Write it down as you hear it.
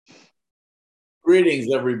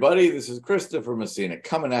Greetings, everybody. This is Christopher Messina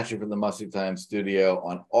coming at you from the Musty Time studio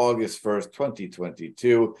on August 1st,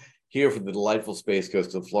 2022, here from the delightful Space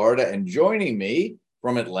Coast of Florida. And joining me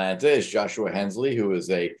from Atlanta is Joshua Hensley, who is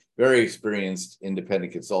a very experienced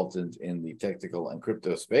independent consultant in the technical and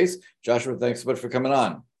crypto space. Joshua, thanks so much for coming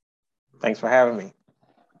on. Thanks for having me.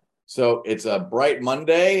 So it's a bright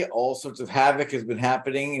Monday. All sorts of havoc has been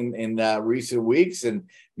happening in recent weeks. And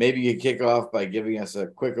maybe you kick off by giving us a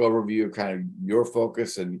quick overview of kind of your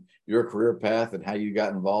focus and your career path and how you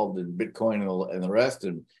got involved in Bitcoin and the rest.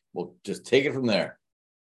 And we'll just take it from there.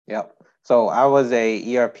 Yep. So I was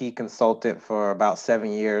a ERP consultant for about 7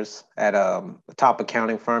 years at a top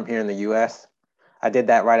accounting firm here in the US. I did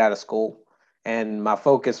that right out of school. And my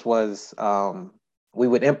focus was we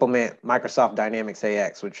would implement Microsoft Dynamics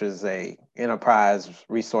AX, which is a enterprise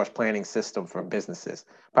resource planning system for businesses,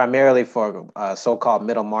 primarily for so-called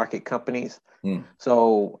middle market companies.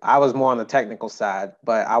 So I was more on the technical side,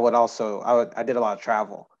 but I did a lot of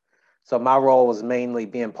travel. So my role was mainly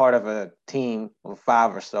being part of a team of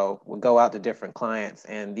 5 or so. Would go out to different clients,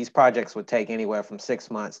 and these projects would take anywhere from 6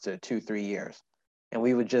 months to 2-3 years. And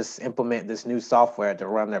we would just implement this new software to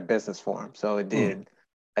run their business for them. So it did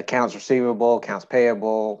accounts receivable, accounts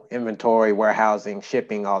payable, inventory, warehousing,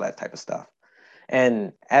 shipping, all that type of stuff.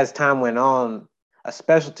 And as time went on, a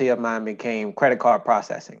specialty of mine became credit card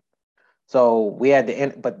processing. So we had to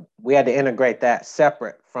integrate that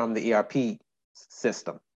separate from the ERP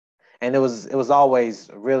system. And it was always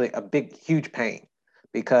really a huge pain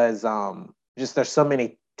because just there's so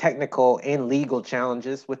many technical and legal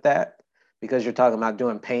challenges with that, because you're talking about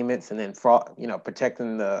doing payments and then fraud,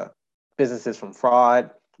 protecting the businesses from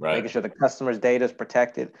fraud, right, making sure the customer's data is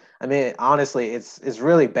protected. I mean, honestly, it's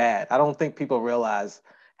really bad. I don't think people realize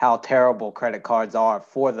how terrible credit cards are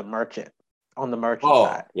for the merchant, on the merchant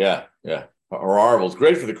side. Yeah. Horrible. It's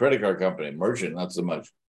great for the credit card company, merchant, not so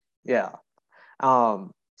much. Yeah.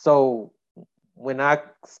 So when I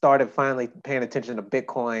started finally paying attention to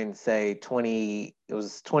Bitcoin, say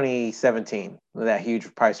 2017, that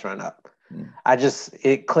huge price run up,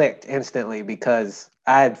 it clicked instantly because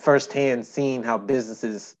I had firsthand seen how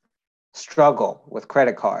businesses struggle with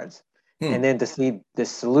credit cards. And then to see this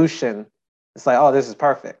solution, it's like, oh, this is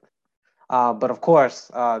perfect. But of course,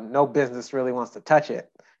 no business really wants to touch it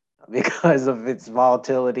because of its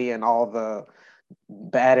volatility and all the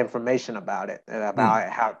bad information about it and about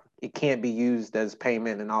how it can't be used as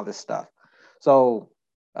payment and all this stuff. So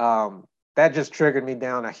that just triggered me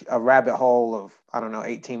down a rabbit hole of,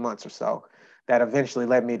 18 months or so, that eventually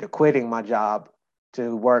led me to quitting my job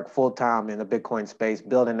to work full-time in the Bitcoin space,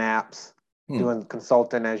 building apps, doing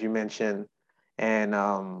consulting, as you mentioned, and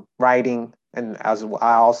writing. And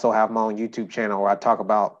I also have my own YouTube channel where I talk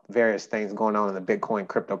about various things going on in the Bitcoin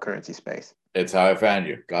cryptocurrency space. It's how I found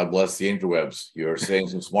you. God bless the interwebs. You're saying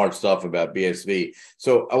some smart stuff about BSV.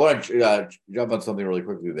 So I want to jump on something really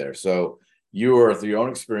quickly there. So you were, through your own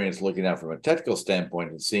experience, looking at from a technical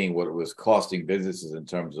standpoint and seeing what it was costing businesses in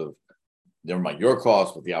terms of, never mind your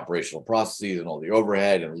costs, but the operational processes and all the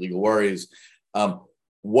overhead and legal worries.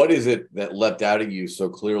 What is it that leapt out at you so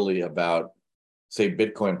clearly about, say,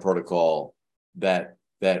 Bitcoin protocol that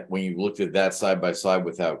when you looked at that side by side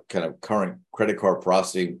with how kind of current credit card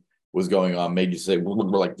processing was going on, made you say, well,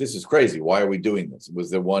 we're like, this is crazy. Why are we doing this? Was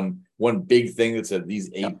there one big thing that said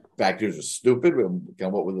these 8 factors are stupid?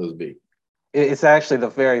 What would those be? It's actually the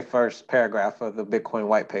very first paragraph of the Bitcoin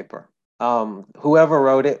white paper. Whoever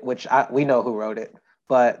wrote it, we know who wrote it,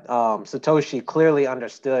 but Satoshi clearly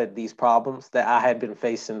understood these problems that I had been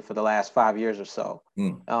facing for the last 5 years or so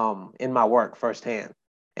in my work firsthand.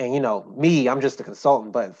 And, me, I'm just a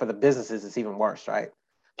consultant, but for the businesses, it's even worse, right?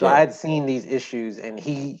 So I had seen these issues, and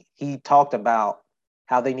he talked about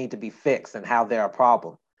how they need to be fixed and how they're a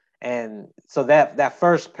problem. And so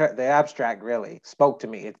the abstract really spoke to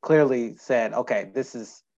me. It clearly said, okay, this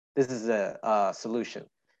is a solution.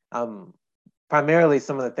 Primarily,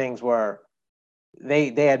 some of the things were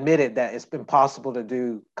they admitted that it's impossible to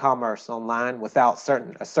do commerce online without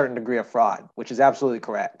a certain degree of fraud, which is absolutely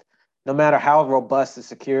correct. No matter how robust the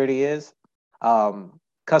security is,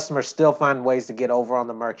 customers still find ways to get over on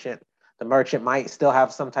the merchant. The merchant might still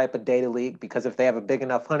have some type of data leak because if they have a big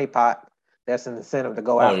enough honeypot, that's an incentive to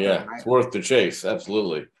go after them, right? It's worth the chase.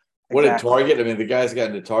 Absolutely. What did Target? I mean, the guys got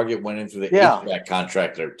into Target, went into the HVAC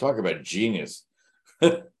contractor. Talk about genius.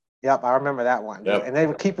 Yep, I remember that one. Yep. And they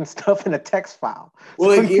were keeping stuff in a text file. Well,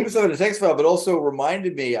 they keep stuff in a text file, but also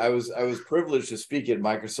reminded me, I was privileged to speak at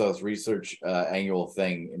Microsoft's research annual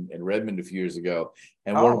thing in Redmond a few years ago.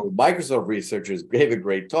 And one of the Microsoft researchers gave a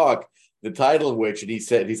great talk, the title of which, and he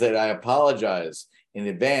said, I apologize in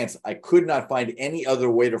advance. I could not find any other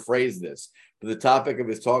way to phrase this. But the topic of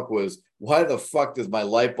his talk was, why the fuck does my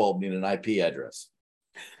light bulb need an IP address?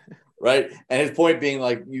 Right. And his point being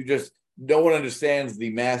like, no one understands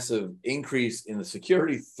the massive increase in the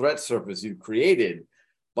security threat surface you've created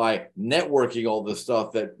by networking all this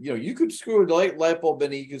stuff that, you could screw a light bulb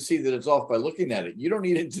in and you can see that it's off by looking at it. You don't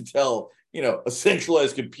need it to tell, a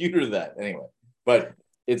centralized computer that anyway. But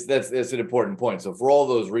that's an important point. So for all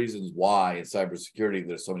those reasons why in cybersecurity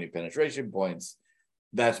there's so many penetration points,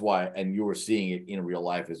 that's why, and you were seeing it in real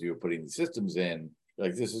life as you were putting the systems in,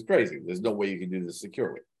 like, this is crazy. There's no way you can do this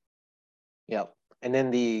securely. Yep. And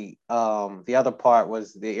then the other part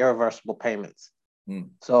was the irreversible payments.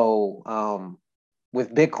 So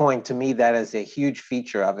with Bitcoin, to me, that is a huge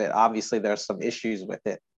feature of it. Obviously, there's some issues with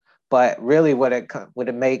it, but really what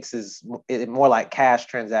it makes is it more like cash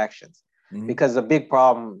transactions. Because a big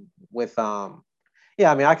problem with I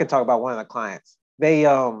could talk about one of the clients. They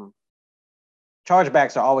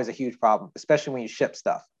chargebacks are always a huge problem, especially when you ship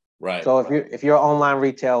stuff. Right. So if you're an online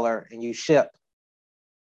retailer and you ship,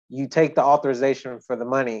 you take the authorization for the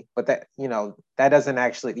money, but that doesn't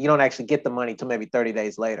actually, you don't actually get the money till maybe 30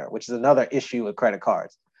 days later, which is another issue with credit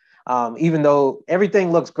cards. Even though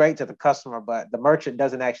everything looks great to the customer, but the merchant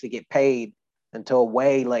doesn't actually get paid until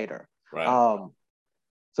way later. Right.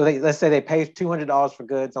 So let's say they pay $200 for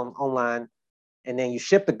goods online, and then you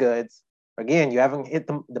ship the goods. Again, you haven't hit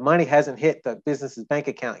the money hasn't hit the business's bank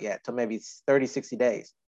account yet till maybe 30, 60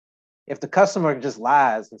 days. If the customer just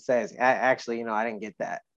lies and says, actually, I didn't get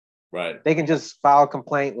that. Right. They can just file a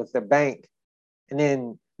complaint with their bank. And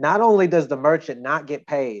then not only does the merchant not get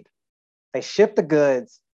paid, they ship the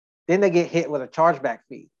goods, then they get hit with a chargeback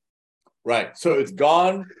fee. Right. So it's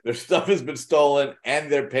gone, their stuff has been stolen, and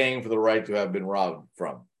they're paying for the right to have been robbed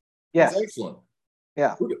from. Yes. That's excellent.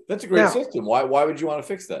 Yeah. That's a great system. Why would you want to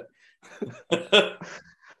fix that?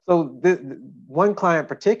 So one client in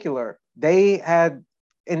particular, they had,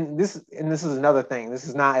 and this is another thing, this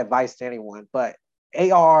is not advice to anyone, but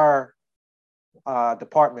AR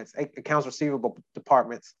departments, accounts receivable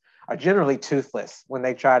departments, are generally toothless when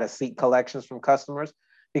they try to seek collections from customers,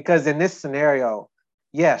 because in this scenario,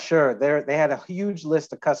 yeah, sure, they had a huge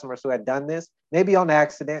list of customers who had done this, maybe on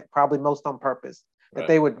accident, probably most on purpose, that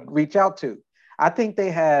they would reach out to. I think they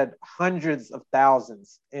had hundreds of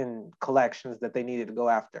thousands in collections that they needed to go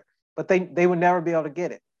after, but they would never be able to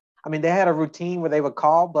get it. I mean, they had a routine where they would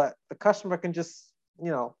call, but the customer can just,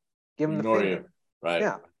 give them the finger. You. Right.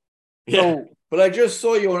 Yeah. So, but I just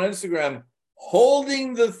saw you on Instagram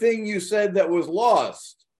holding the thing you said that was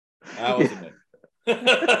lost. That wasn't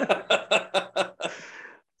it.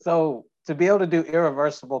 So to be able to do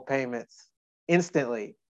irreversible payments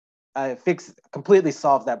instantly, completely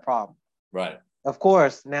solves that problem. Right. Of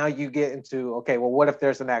course, now you get into, okay, well, what if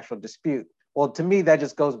there's an actual dispute? Well, to me, that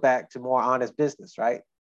just goes back to more honest business, right?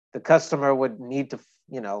 The customer would need to,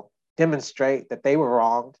 demonstrate that they were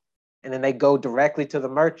wronged. And then they go directly to the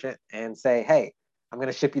merchant and say, hey, I'm going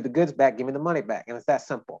to ship you the goods back. Give me the money back. And it's that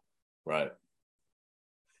simple. Right.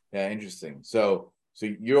 Yeah, interesting. So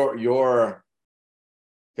you're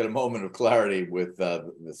got a moment of clarity with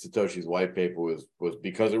the Satoshi's white paper was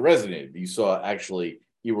because it resonated. You saw actually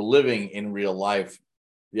you were living in real life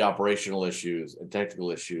the operational issues and technical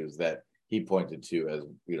issues that he pointed to as,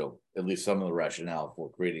 at least some of the rationale for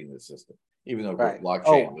creating this system, even though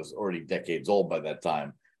blockchain was already decades old by that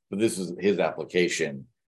time. But this is his application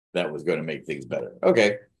that was going to make things better.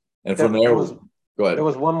 Okay. And from there, go ahead. There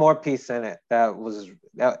was one more piece in it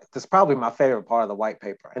that's probably my favorite part of the white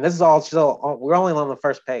paper. And this is all still, we're only on the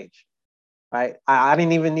first page, right? I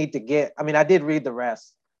didn't even need to I did read the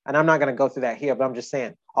rest, and I'm not going to go through that here, but I'm just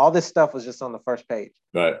saying all this stuff was just on the first page.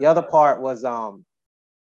 Right. The other part was,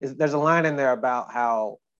 there's a line in there about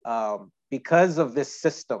how because of this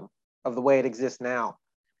system of the way it exists now,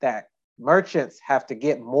 that merchants have to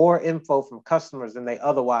get more info from customers than they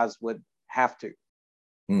otherwise would have to,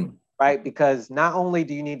 right? Because not only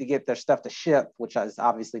do you need to get their stuff to ship, which is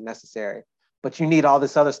obviously necessary, but you need all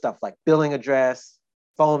this other stuff like billing address,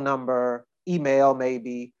 phone number, email,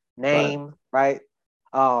 maybe name, right?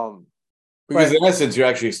 Because in essence, you're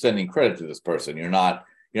actually extending credit to this person. You're not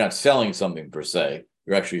selling something per se.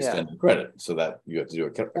 You're actually extending credit, so that you have to do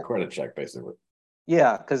a credit check, basically.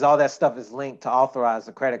 Yeah, because all that stuff is linked to authorize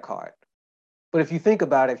a credit card. But if you think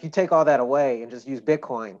about it, if you take all that away and just use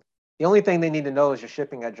Bitcoin, the only thing they need to know is your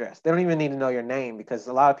shipping address. They don't even need to know your name, because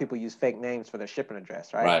a lot of people use fake names for their shipping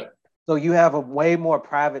address, right? Right. So you have a way more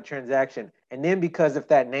private transaction. And then because if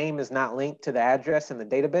that name is not linked to the address in the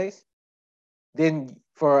database, then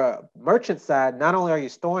for a merchant side, not only are you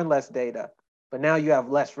storing less data, but now you have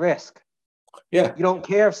less risk. Yeah. You don't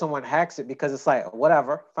care if someone hacks it because it's like,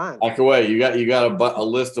 whatever, fine. Hack away. You got a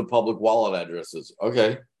list of public wallet addresses.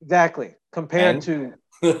 Okay. Exactly. Compared And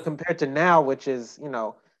to now, which is,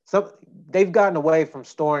 some they've gotten away from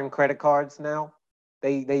storing credit cards now.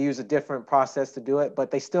 They use a different process to do it,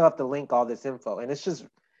 but they still have to link all this info. And it's just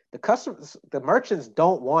the merchants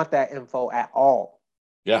don't want that info at all.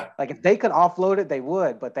 yeah. Like if they could offload it, they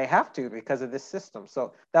would, but they have to because of this system.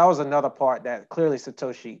 So that was another part that clearly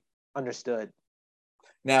Satoshi understood.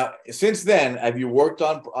 Now, since then, have you worked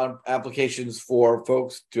on applications for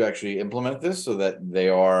folks to actually implement this so that they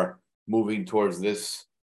are moving towards this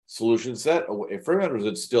solution set? Or is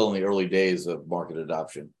it still in the early days of market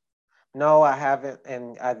adoption? No, I haven't,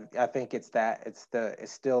 and I think it's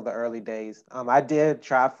still the early days. I did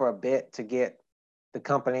try for a bit to get the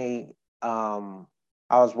company I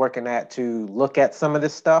was working at to look at some of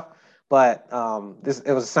this stuff, but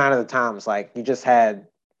it was a sign of the times. Like you just had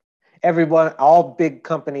everyone, all big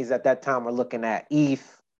companies at that time were looking at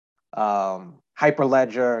ETH,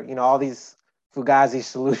 Hyperledger, all these Fugazi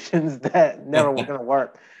solutions that never were going to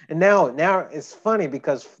work. And now it's funny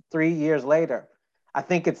because 3 years later, I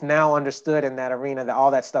think it's now understood in that arena that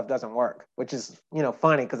all that stuff doesn't work, which is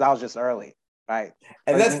funny because I was just early, right?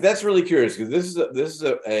 And that's really curious because this is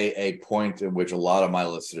a point in which a lot of my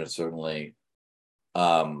listeners certainly,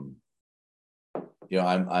 I'm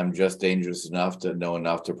just dangerous enough to know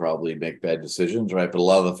enough to probably make bad decisions, right? But a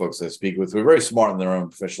lot of the folks I speak with who are very smart in their own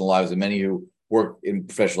professional lives, and many who work in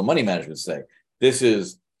professional money management say this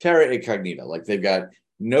is terra incognita, like they've got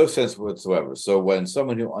no sense whatsoever. So when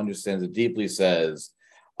someone who understands it deeply says,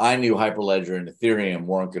 "I knew Hyperledger and Ethereum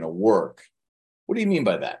weren't going to work," what do you mean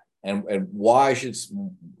by that? And what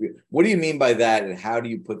do you mean by that? And how do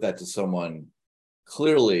you put that to someone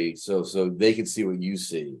clearly so they can see what you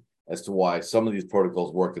see as to why some of these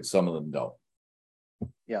protocols work and some of them don't?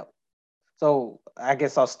 Yeah. So I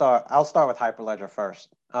guess I'll start with Hyperledger first.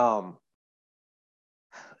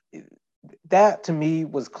 That to me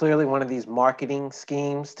was clearly one of these marketing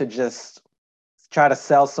schemes to just try to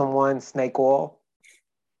sell someone snake oil.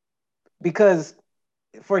 Because,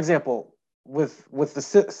 for example, with the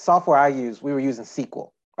software I use, we were using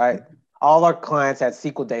SQL, right? All our clients had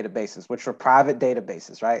SQL databases, which were private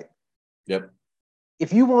databases, right? Yep.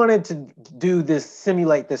 If you wanted to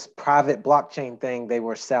simulate this private blockchain thing they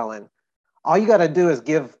were selling, all you got to do is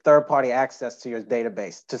give third-party access to your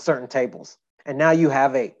database, to certain tables. And now you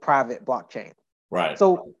have a private blockchain. Right.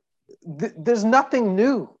 So there's nothing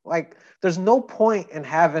new. Like there's no point in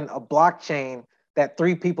having a blockchain that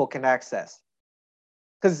 3 people can access.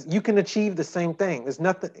 Because you can achieve the same thing. There's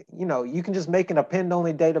nothing, you can just make an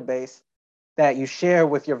append-only database that you share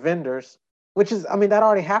with your vendors, which is, that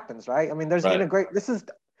already happens, right? There's integrate. This is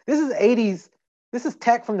 80s. This is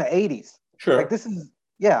tech from the 80s. Sure. Like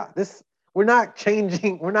we're not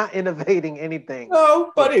changing. We're not innovating anything.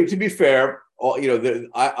 No, but to be fair,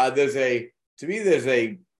 there's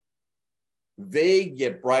a vague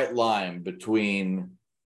yet bright line between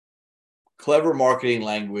clever marketing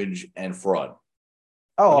language and fraud.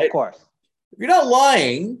 Oh, right? Of course. If you're not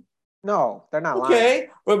lying, no, they're not lying. Okay,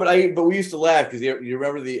 but we used to laugh because you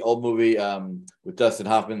remember the old movie with Dustin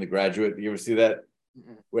Hoffman, The Graduate. You ever see that?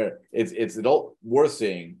 Mm-hmm. Where it's an old worth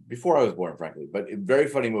seeing before I was born, frankly, but a very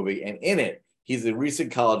funny movie. And in it, he's a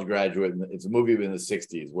recent college graduate, and it's a movie in the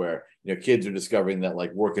 '60s where kids are discovering that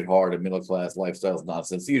like working hard and middle class lifestyle is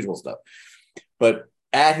nonsense, the usual stuff. But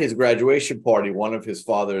at his graduation party, one of his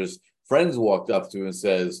father's friends walked up to him and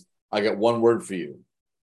says, "I got one word for you: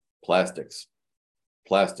 plastics.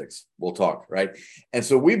 We'll talk," right? And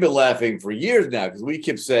so we've been laughing for years now because we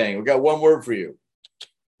keep saying, "We got one word for you: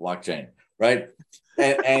 blockchain," right?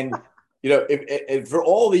 And if for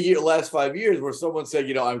all the last 5 years where someone said,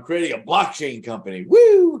 "I'm creating a blockchain company,"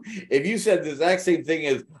 woo! If you said the exact same thing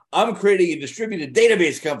as "I'm creating a distributed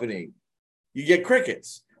database company," you get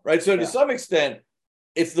crickets, right? So to some extent,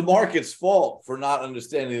 it's the market's fault for not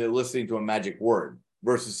understanding that listening to a magic word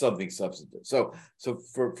versus something substantive. So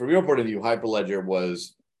from your point of view, Hyperledger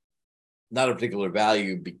was not a particular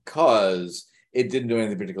value because it didn't do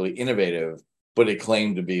anything particularly innovative, but it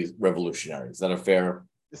claimed to be revolutionary. Is that a fair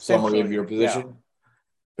summary of your position? Yeah.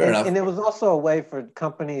 Fair enough. And it was also a way for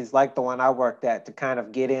companies like the one I worked at to kind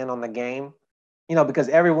of get in on the game, because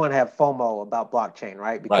everyone had FOMO about blockchain,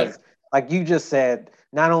 right? Because like you just said,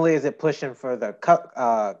 not only is it pushing for the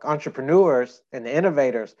entrepreneurs and the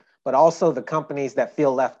innovators, but also the companies that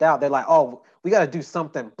feel left out. They're like, "Oh, we got to do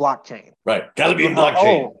something blockchain." Right. Got to be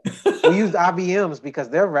blockchain. We use IBMs because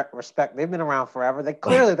they're they've been around forever.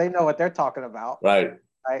 They know what they're talking about. Right.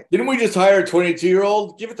 Didn't we just hire a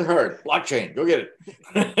 22-year-old? Give it to her. Blockchain. Go get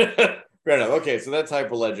it. Fair enough. Okay, so that's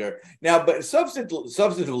Hyperledger. Now, but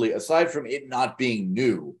substantively, aside from it not being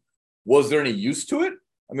new, was there any use to it?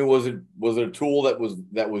 I mean, was it a tool that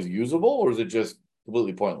was usable, or is it just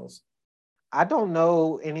completely pointless? I don't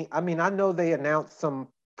know any. I mean, I know they announced some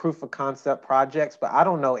proof of concept projects, but I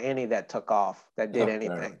don't know any that took off that did Oh, fair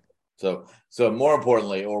enough. anything. So more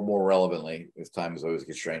importantly, or more relevantly, as time is always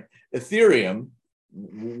constrained, Ethereum.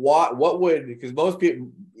 What would, because most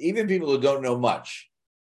people, even people who don't know much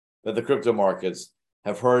about the crypto markets,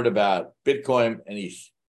 have heard about Bitcoin and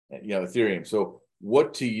Ethereum. So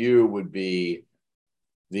what to you would be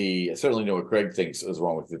I certainly know what Craig thinks is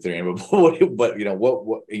wrong with Ethereum, but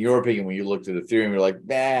what in your opinion, when you looked at Ethereum, you're like,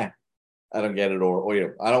 nah, I don't get it, or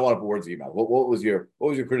I don't want to put words in your mouth. What was your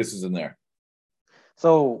criticism there?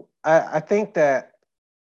 So I think that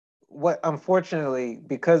what unfortunately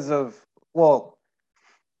because of well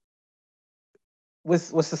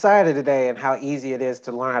with society today and how easy it is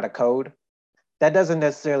to learn how to code, that doesn't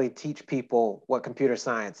necessarily teach people what computer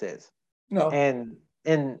science is. No. And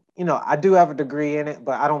I do have a degree in it,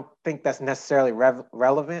 but I don't think that's necessarily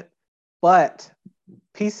relevant. But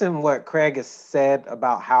piecing what Craig has said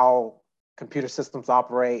about how computer systems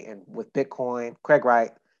operate and with Bitcoin, Craig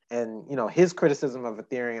Wright, and his criticism of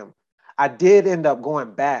Ethereum, I did end up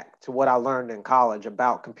going back to what I learned in college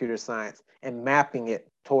about computer science and mapping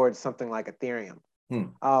it towards something like Ethereum.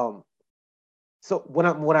 Um, so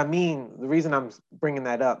what I mean, the reason I'm bringing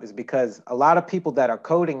that up is because a lot of people that are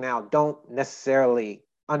coding now don't necessarily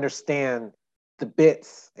understand the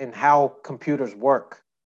bits and how computers work.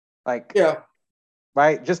 Like, Yeah.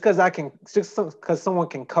 right? Just because someone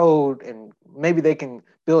can code and maybe they can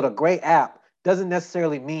build a great app doesn't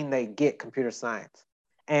necessarily mean they get computer science.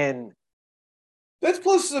 And That's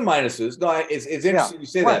pluses and minuses. No, it's yeah, interesting you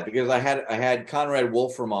say right. that, because I had Conrad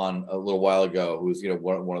Wolfram on a little while ago, who's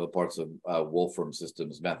one of the parts of Wolfram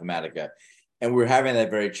Systems Mathematica, and we were having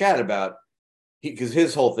that very chat about, because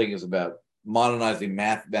his whole thing is about modernizing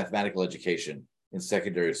mathematical education in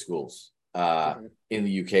secondary schools in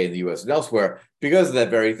the UK and the US and elsewhere, because of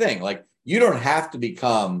that very thing. Like, you don't have to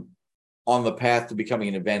become on the path to becoming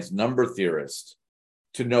an advanced number theorist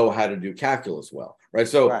to know how to do calculus well, right?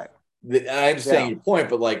 So Right. I understand your point,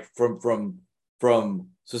 but like from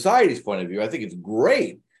society's point of view, I think it's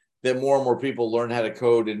great that more and more people learn how to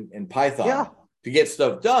code in Python to get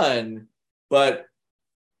stuff done. But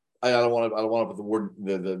I don't want to put the word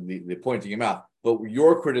the point in your mouth. But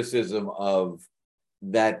your criticism of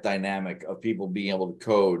that dynamic of people being able to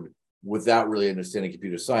code without really understanding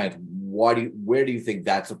computer science, where do you think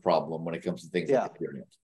that's a problem when it comes to things like Ethereum?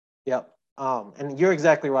 Yep. And you're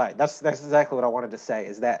exactly right. That's exactly what I wanted to say,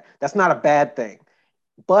 is that that's not a bad thing.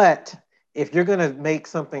 But if you're going to make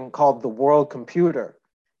something called the world computer,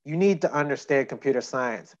 you need to understand computer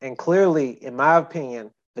science. And clearly, in my opinion,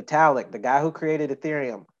 Vitalik, the guy who created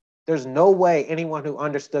Ethereum, there's no way anyone who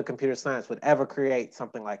understood computer science would ever create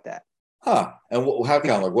something like that. Huh. And how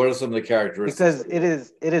come? Like, what are some of the characteristics?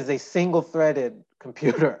 Because it is a single threaded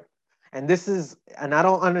computer. And I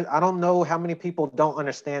don't know how many people don't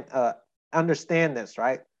understand this,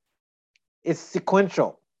 right? It's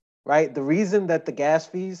sequential, right? The reason that the gas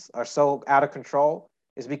fees are so out of control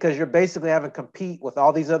is because you're basically having to compete with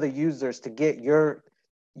all these other users to get your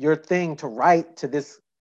thing to write to this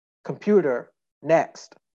computer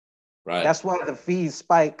next. Right. That's why the fees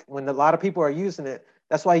spike when a lot of people are using it.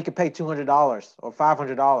 That's why you could pay $200 or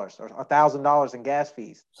 $500 or $1,000 in gas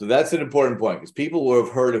fees. So that's an important point, because people will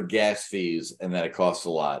have heard of gas fees and that it costs a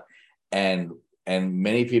lot, and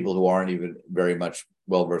many people who aren't even very much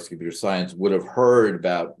well versed in computer science would have heard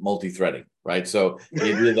about multi-threading, right? So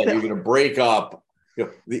the idea that you're going to break up,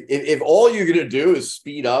 if all you're going to do is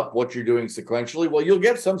speed up what you're doing sequentially, well, you'll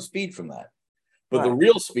get some speed from that, but the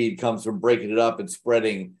real speed comes from breaking it up and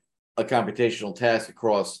spreading a computational task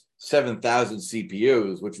across 7,000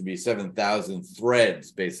 CPUs, which would be 7,000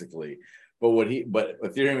 threads, basically. But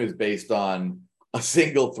Ethereum is based on a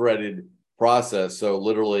single threaded process. So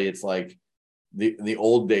literally, it's like the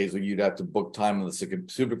old days when you'd have to book time on the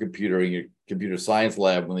supercomputer in your computer science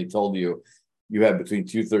lab, when they told you had between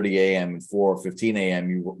 2:30 a.m. and 4:15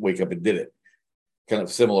 a.m. You wake up and did it. Kind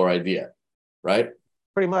of similar idea, right?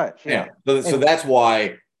 Pretty much, yeah. So that's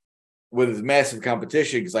why, with this massive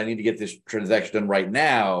competition, because I need to get this transaction done right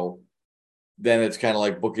now, then it's kind of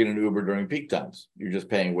like booking an Uber during peak times. You're just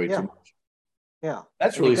paying way too much. Yeah.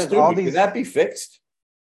 That's really stupid. Can that be fixed?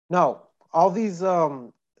 No.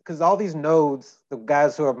 Because all these nodes, the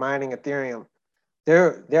guys who are mining Ethereum,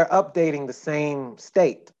 they're updating the same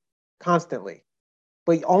state constantly.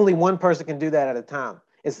 But only one person can do that at a time.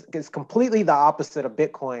 It's completely the opposite of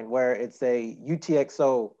Bitcoin, where it's a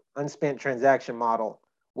UTXO, unspent transaction model,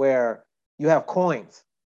 where you have coins,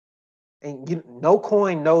 and no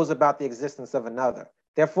coin knows about the existence of another.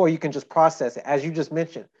 Therefore, you can just process it. As you just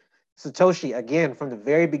mentioned, Satoshi, again, from the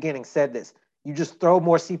very beginning said this, you just throw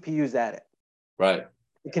more CPUs at it. Right.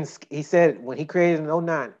 He said when he created in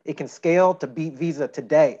 09, it can scale to beat Visa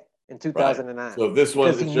today in 2009. Right. So if this one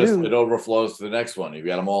is just, it overflows to the next one. You've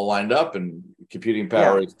got them all lined up, and computing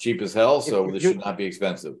power is cheap as hell, so this should not be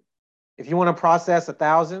expensive. If you want to process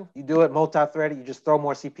 1,000, you do it multi-threaded, you just throw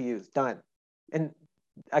more CPUs, done. And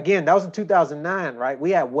again, that was in 2009, right?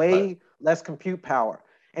 We had way less compute power.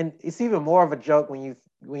 And it's even more of a joke when you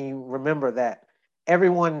remember that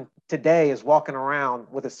everyone today is walking around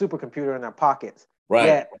with a supercomputer in their pockets. Right.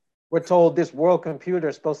 Yet we're told this world computer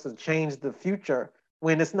is supposed to change the future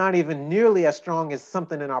when it's not even nearly as strong as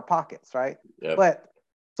something in our pockets, right? Yep. But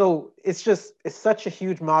so it's such a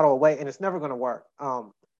huge model away, and it's never going to work.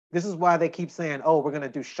 This is why they keep saying, oh, we're going to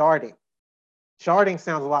do sharding. Sharding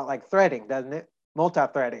sounds a lot like threading, doesn't it?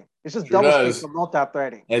 Multi-threading. It's just double speak for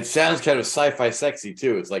multi-threading. It sounds kind of sci-fi sexy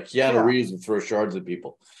too. It's like Keanu Reeves would throw shards at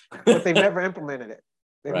people. But they've never implemented it.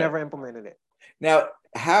 They've never implemented it. Now,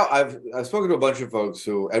 I've spoken to a bunch of folks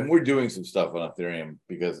and we're doing some stuff on Ethereum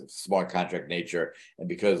because of smart contract nature and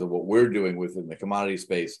because of what we're doing within the commodity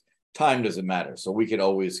space. Time doesn't matter. So we can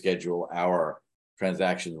always schedule our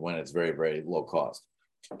transactions when it's very, very low cost.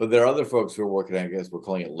 But there are other folks who are working on, I guess we're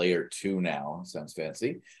calling it layer 2 now. Sounds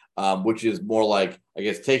fancy. Which is more like, I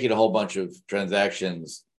guess, taking a whole bunch of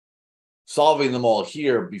transactions, solving them all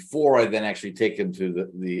here before I then actually take them to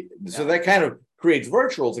so that kind of creates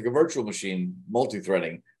virtual. It's like a virtual machine,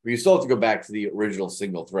 multi-threading, but you still have to go back to the original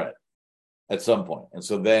single thread at some point. And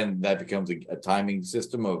so then that becomes a timing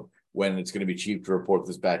system of when it's going to be cheap to report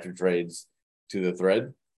this batch of trades to the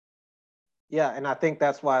thread. Yeah, and I think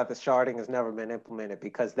that's why the sharding has never been implemented,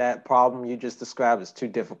 because that problem you just described is too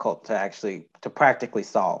difficult to practically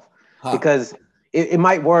solve. Because it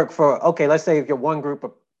might work for, okay, let's say if you're one group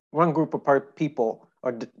of people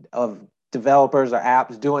or of developers or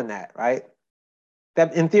apps doing that, right?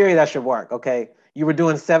 That in theory that should work. Okay, you were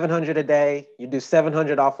doing 700 a day, you do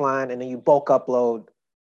 700 offline, and then you bulk upload,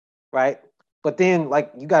 right? But then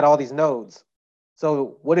like you got all these nodes.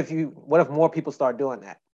 So what if more people start doing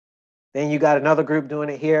that? Then you got another group doing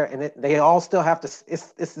it here, and they all still have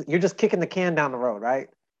to. You're just kicking the can down the road, right?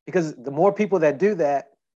 Because the more people that do that,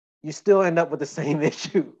 you still end up with the same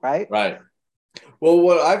issue, right? Right. Well,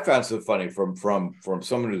 what I found so funny from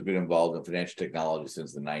someone who's been involved in financial technology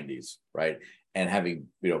since the 90s, right? And having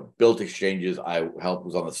built exchanges, I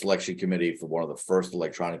was on the selection committee for one of the first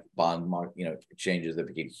electronic bond market, exchanges that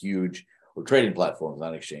became huge, or trading platforms,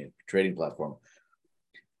 not exchange, trading platform.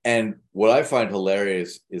 And what I find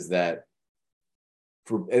hilarious is that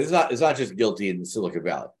it's not just guilty in Silicon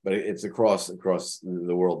Valley, but it's across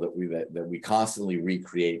the world that we constantly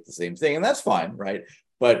recreate the same thing, and that's fine, right?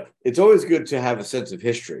 But it's always good to have a sense of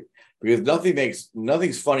history, because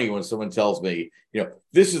nothing's funny when someone tells me,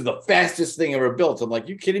 this is the fastest thing ever built. I'm like,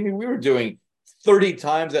 you kidding me? We were doing 30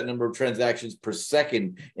 times that number of transactions per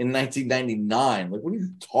second in 1999. Like, what are you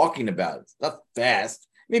talking about? It's not fast.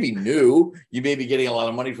 Maybe new, you may be getting a lot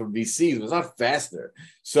of money from VCs, but it's not faster.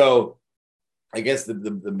 So I guess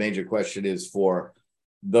the major question is for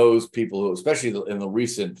those people who, especially in the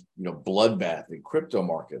recent bloodbath in crypto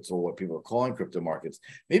markets, or what people are calling crypto markets,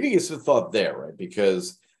 maybe get some thought there, right?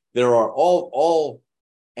 Because there are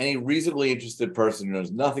any reasonably interested person who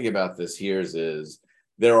knows nothing about this hears is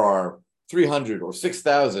there are 300 or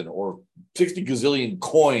 6,000 or 60 gazillion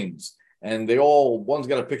coins, and one's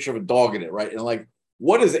got a picture of a dog in it, right? And like,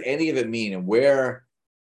 what does any of it mean, and where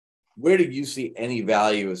do you see any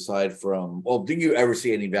value aside from? Well, do you ever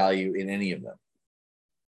see any value in any of them?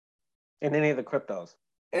 In any of the cryptos?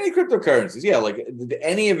 Any cryptocurrencies, yeah. Like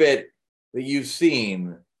any of it that you've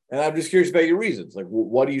seen, and I'm just curious about your reasons. Like,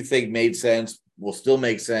 what do you think made sense? Will still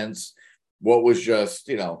make sense? What was just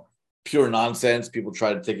pure nonsense? People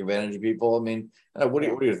try to take advantage of people. I mean, what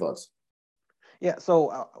are your thoughts? Yeah,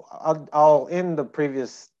 so I'll end the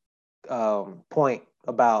previous point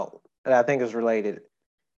about that I think is related.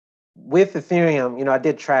 With Ethereum, I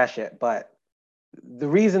did trash it, but the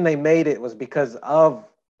reason they made it was because of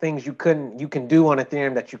things you can do on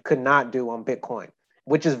Ethereum that you could not do on Bitcoin,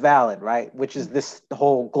 which is valid, right? Which is this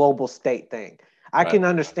whole global state thing. I can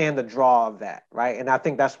understand the draw of that, right? And I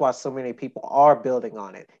think that's why so many people are building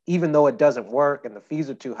on it, even though it doesn't work and the fees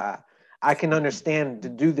are too high. I can understand to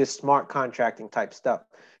do this smart contracting type stuff,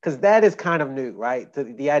 because that is kind of new, right?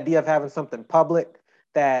 The idea of having something public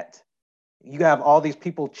that you have all these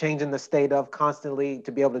people changing the state of constantly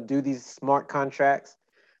to be able to do these smart contracts.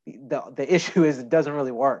 The issue is it doesn't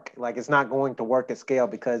really work. Like, it's not going to work at scale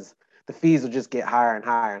because the fees will just get higher and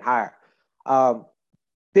higher and higher.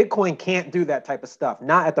 Bitcoin can't do that type of stuff,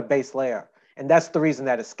 not at the base layer. And that's the reason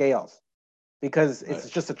that it scales, because it's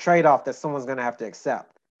Right. just a trade-off that someone's going to have to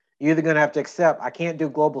accept. You're either going to have to accept, I can't do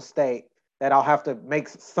global state, that I'll have to make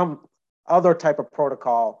some other type of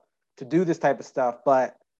protocol to do this type of stuff,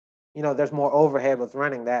 but there's more overhead with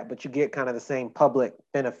running that, but you get kind of the same public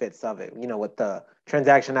benefits of it, with the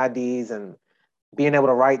transaction IDs and being able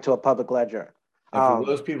to write to a public ledger. And for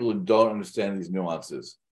those people who don't understand these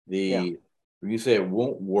nuances, Yeah. when you say it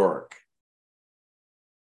won't work,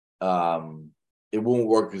 it won't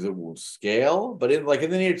work because it won't scale. But in the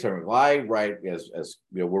near term, if I write as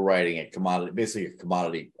we're writing a commodity, basically a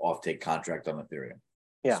commodity offtake contract on Ethereum,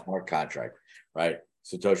 smart contract, right?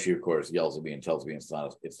 Satoshi, of course, yells at me and tells me it's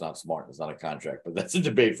not smart, it's not a contract, but that's a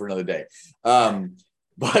debate for another day.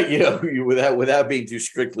 But without being too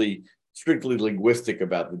strictly linguistic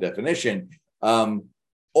about the definition,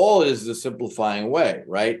 all it is a simplifying way,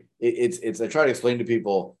 right? It's I try to explain to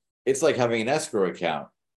people, it's like having an escrow account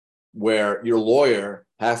where your lawyer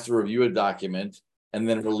has to review a document and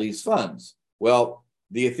then release funds. Well,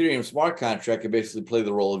 the Ethereum smart contract can basically play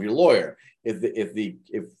the role of your lawyer. If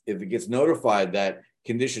it gets notified that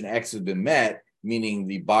condition X has been met, meaning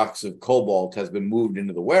the box of cobalt has been moved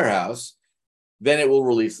into the warehouse, then it will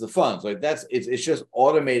release the funds. Like it's just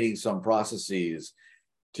automating some processes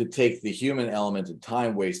to take the human element and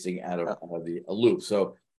time wasting out of a loop.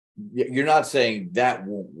 So you're not saying that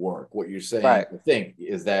won't work. What you're saying, Right. I think,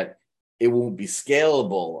 is that it won't be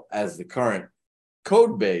scalable as the current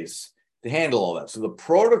code base to handle all that. So the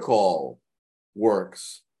protocol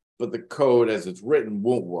works, but the code as it's written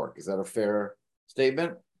won't work. Is that a fair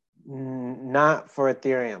statement? Not for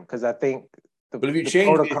Ethereum, because I think but if you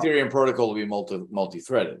change the Ethereum protocol to be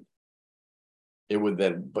multi-threaded, it would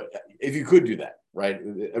then, but if you could do that, right?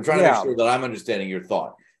 I'm trying to make sure that I'm understanding your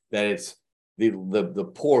thought, that it's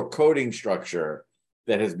the poor coding structure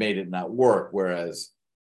that has made it not work. Whereas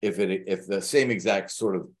if the same exact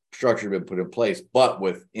sort of structure had been put in place, but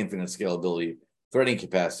with infinite scalability, threading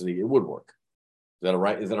capacity, it would work. Is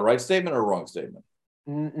that a right statement or a wrong statement?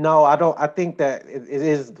 No, I don't. I think that it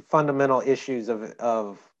is the fundamental issues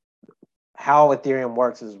of how Ethereum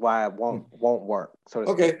works is why it won't work, so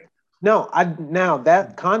to speak. No, now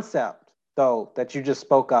that concept though that you just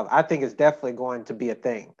spoke of, I think is definitely going to be a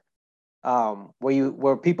thing.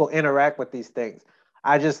 Where people interact with these things.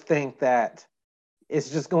 I just think that it's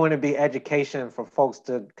just going to be education for folks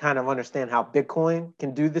to kind of understand how Bitcoin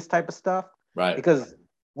can do this type of stuff. Right. Because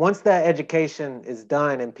once that education is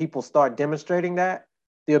done and people start demonstrating that,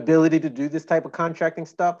 the ability to do this type of contracting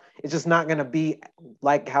stuff, it's just not going to be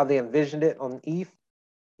like how they envisioned it on ETH.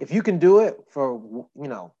 If you can do it for,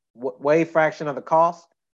 way fraction of the cost,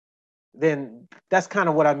 then that's kind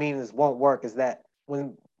of what I mean is won't work, is that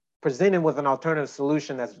when presented with an alternative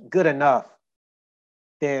solution that's good enough,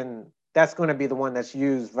 then that's going to be the one that's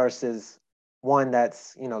used versus one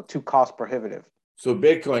that's, too cost prohibitive. So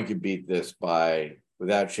Bitcoin could beat this by,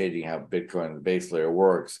 without changing how Bitcoin, the base layer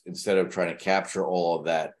works, instead of trying to capture all of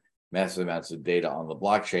that massive amounts of data on the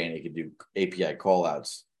blockchain, it could do API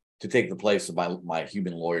callouts to take the place of my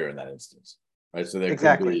human lawyer in that instance, right? So there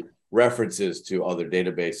could be references to other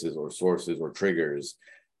databases or sources or triggers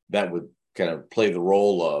that would kind of play the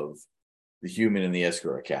role of the human in the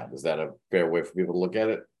escrow account. Is that a fair way for people to look at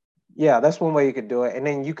it? Yeah, that's one way you could do it. And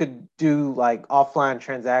then you could do like offline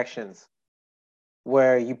transactions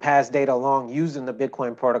where you pass data along using the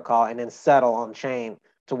Bitcoin protocol and then settle on chain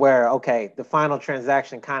to where, okay, the final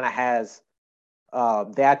transaction kind of has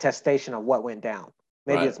the attestation of what went down.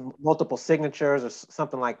 Maybe it's multiple signatures or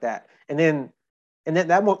something like that. And then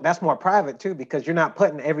that's more private too, because you're not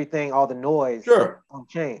putting everything, all the noise on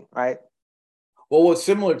chain, right? Well, what's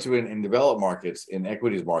similar to in developed markets, in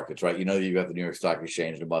equities markets, right? You've got the New York Stock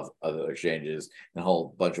Exchange and a bunch of other exchanges and a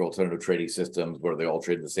whole bunch of alternative trading systems where they all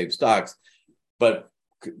trade the same stocks. But,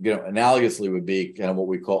 analogously would be kind of what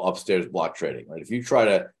we call upstairs block trading, right? If you try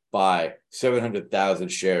to buy 700,000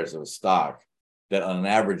 shares of a stock that on an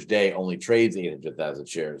average day only trades 800,000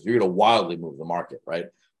 shares, you're going to wildly move the market, right?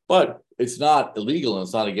 But it's not illegal and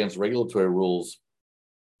it's not against regulatory rules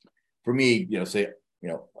for me, say,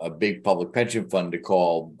 a big public pension fund to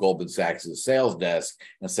call Goldman Sachs' sales desk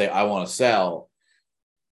and say, I want to sell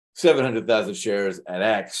 700,000 shares at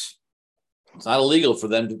X. It's not illegal for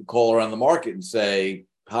them to call around the market and say,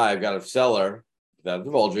 hi, I've got a seller, without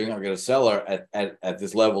divulging, I've got a seller at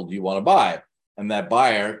this level. Do you want to buy? And that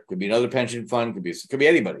buyer could be another pension fund, could be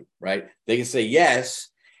anybody, right? They can say yes.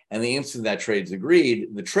 And the instant that trade's agreed,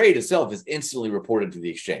 the trade itself is instantly reported to the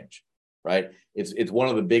exchange, right? It's one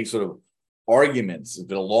of the big sort of arguments. It's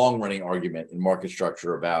been a long running argument in market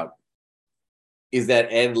structure about is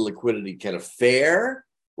that added liquidity kind of fair?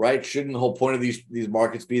 Right? Shouldn't the whole point of these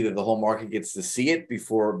markets be that the whole market gets to see it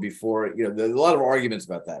before there's a lot of arguments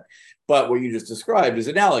about that. But what you just described is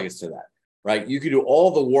analogous to that, right? You could do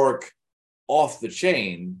all the work off the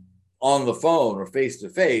chain on the phone or face to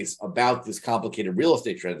face about this complicated real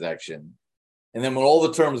estate transaction. And then when all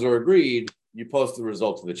the terms are agreed, you post the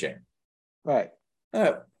results to the chain. Right.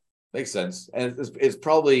 Makes sense. And it's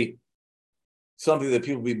probably something that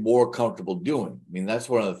people be more comfortable doing. I mean, that's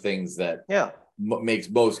one of the things that makes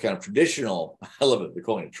most kind of traditional, I love it, they're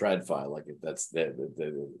calling it TradFi, like that's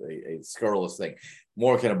a scurrilous thing.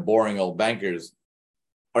 More kind of boring old bankers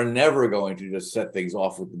are never going to just set things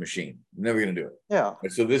off with the machine. Never going to do it. Yeah.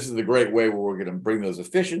 And so this is the great way where we're going to bring those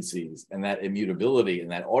efficiencies and that immutability and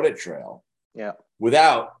that audit trail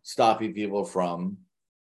without stopping people from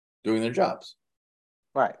doing their jobs.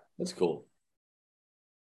 Right. That's cool.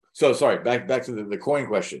 So sorry, back to the coin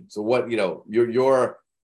question. So what,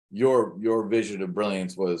 your vision of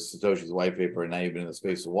brilliance was Satoshi's white paper, and now you've been in the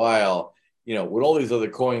space a while. When all these other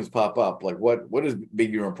coins pop up, like what has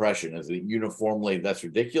been your impression? Is it uniformly that's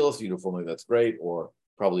ridiculous, uniformly that's great, or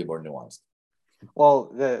probably more nuanced?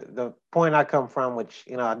 Well, the point I come from, which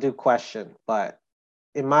I do question, but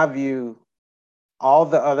in my view, all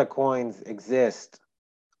the other coins exist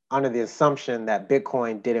under the assumption that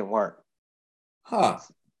Bitcoin didn't work.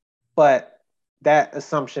 But that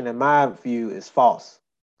assumption, in my view, is false,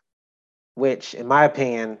 which, in my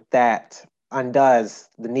opinion, that undoes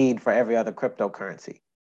the need for every other cryptocurrency.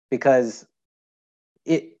 Because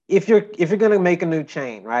if you're going to make a new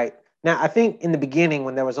chain, right? Now, I think in the beginning,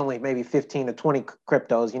 when there was only maybe 15 to 20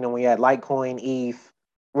 cryptos, we had Litecoin, ETH,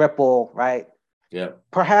 Ripple, right? Yeah.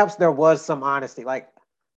 Perhaps there was some honesty. Like,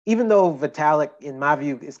 even though Vitalik, in my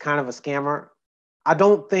view, is kind of a scammer, I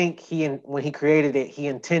don't think when he created it, he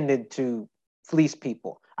intended to fleece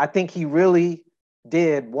people. I think he really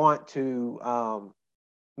did want to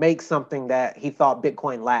make something that he thought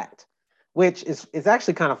Bitcoin lacked, which is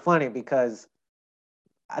actually kind of funny because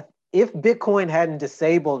if Bitcoin hadn't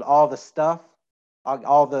disabled all the stuff,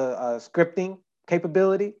 all the scripting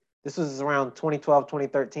capability, this was around 2012,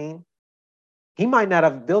 2013, he might not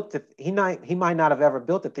have built it. He might not have ever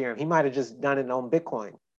built Ethereum. He might have just done it on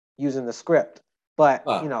Bitcoin using the script. But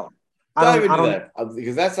I don't do that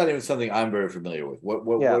because that's not even something I'm very familiar with. What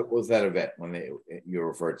was that event when you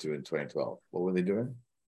referred to in 2012? What were they doing?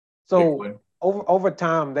 So Bitcoin? over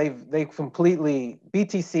time, they've completely,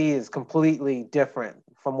 BTC is completely different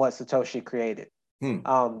from what Satoshi created.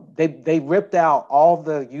 They ripped out all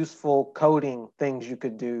the useful coding things you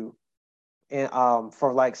could do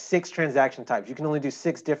for like 6 transaction types. You can only do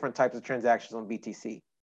 6 different types of transactions on BTC.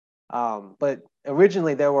 But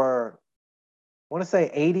originally there were, I want to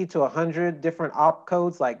say 80 to 100 different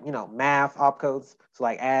opcodes, like, math opcodes. So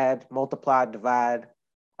like add, multiply, divide,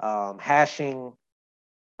 hashing,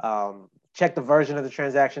 check the version of the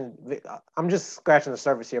transaction. I'm just scratching the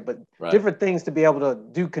surface here, but different things to be able to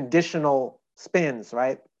do conditional spins,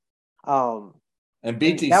 right? And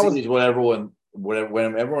BTC is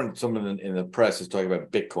whenever someone in the press is talking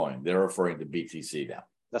about Bitcoin, they're referring to BTC now.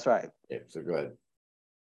 That's right. Yeah, so go ahead.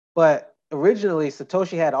 But originally,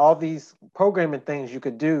 Satoshi had all these programming things you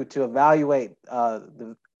could do to evaluate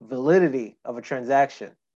the validity of a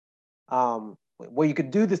transaction, where you could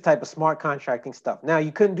do this type of smart contracting stuff. Now,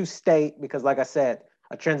 you couldn't do state because, like I said,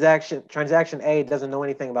 transaction A doesn't know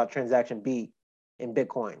anything about transaction B in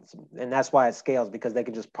Bitcoins. And that's why it scales, because they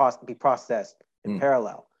can just be processed in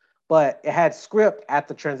parallel. But it had script at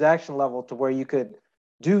the transaction level to where you could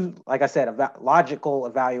do, like I said, logical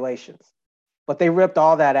evaluations. But they ripped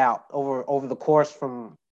all that out over the course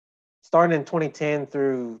from starting in 2010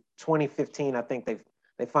 through 2015. I think they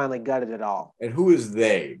finally gutted it all. And who is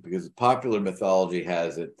they? Because popular mythology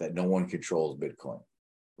has it that no one controls Bitcoin.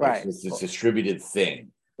 Right. It's this distributed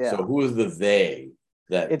thing. Yeah. So who is the they?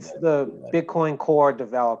 It's the Bitcoin Core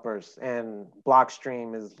developers, and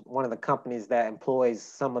Blockstream is one of the companies that employs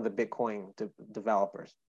some of the Bitcoin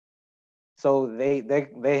developers. So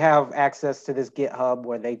they have access to this GitHub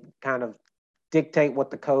where they kind of dictate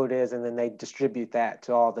what the code is, and then they distribute that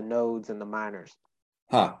to all the nodes and the miners.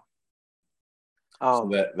 So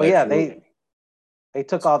but yeah, they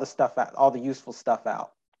took all the stuff out, all the useful stuff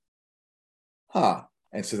out.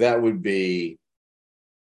 And so that would be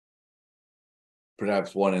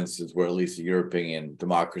perhaps one instance where, at least in your opinion,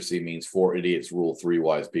 democracy means 4 idiots rule 3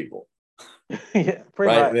 wise people. Yeah,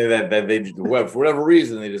 pretty right. Much. That they, for whatever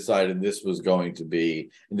reason, they decided this was going to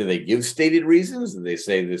be. And do they give stated reasons? Do they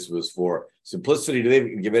say this was for simplicity? Do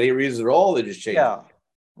they give any reasons at all? They just changed.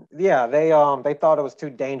 Yeah. They thought it was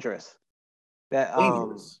too dangerous. That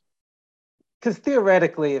dangerous. because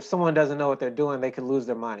theoretically, if someone doesn't know what they're doing, they could lose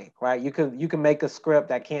their money, right? You can make a script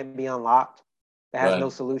that can't be unlocked, that has no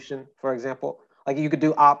Right. solution. For example, like you could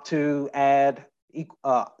do opt2 add,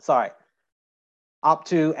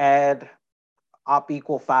 opt2 add op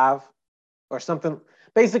equal 5 or something.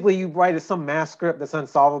 Basically, you write some math script that's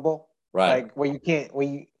unsolvable, Right. like where you can't,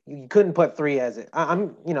 where you couldn't put 3 as it.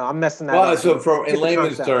 I'm messing that Well, up, but so you from in get the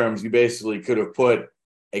layman's concept. terms, you basically could have put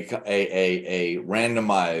a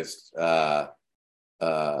randomized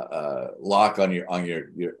lock on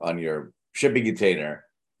your shipping container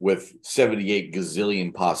with 78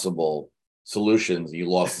 gazillion possible solutions. You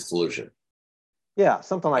lost the solution. Yeah,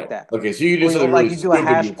 something Right. like that. Okay, so you Or just you, really like you do a stupid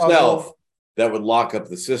hash yourself puzzle. that would lock up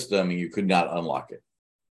the system and you could not unlock it.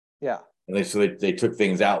 Yeah, And they took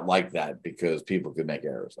things out like that because people could make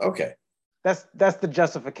errors. Okay, that's the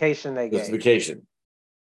justification they gave. justification.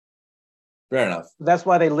 Fair enough. That's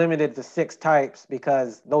why they limited to 6 types,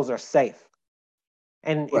 because those are safe.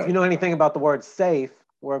 And if you Right. know anything about the word safe,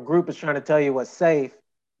 where a group is trying to tell you what's safe,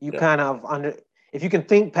 you Yeah. kind of if you can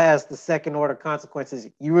think past the second order consequences,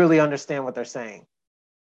 you really understand what they're saying.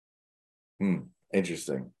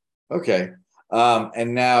 Interesting. Okay.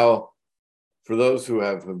 And now for those who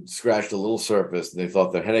have scratched a little surface and they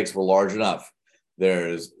thought their headaches were large enough,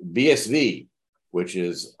 there's BSV, which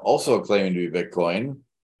is also claiming to be Bitcoin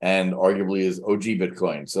and arguably is OG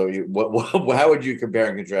Bitcoin. So how would you compare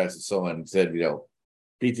and contrast if someone said,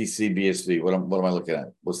 BTC, BSV, what am I looking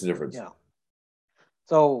at? What's the difference? Yeah.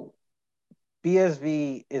 So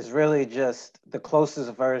BSV is really just the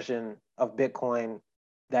closest version of Bitcoin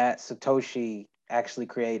that Satoshi actually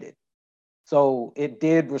created. So it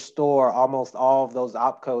did restore almost all of those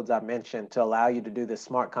opcodes I mentioned to allow you to do this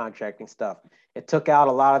smart contracting stuff. It took out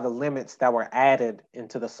a lot of the limits that were added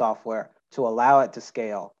into the software to allow it to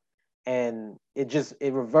scale. And it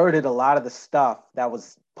reverted a lot of the stuff that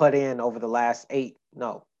was put in over the last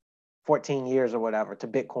 14 years or whatever to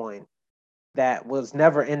Bitcoin that was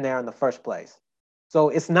never in there in the first place. So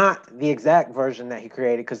it's not the exact version that he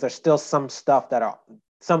created, because there's still some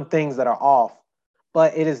things that are off,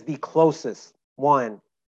 but it is the closest one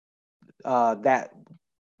that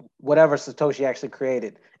whatever Satoshi actually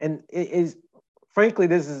created. And it is, frankly,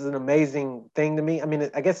 this is an amazing thing to me. I mean,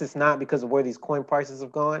 I guess it's not because of where these coin prices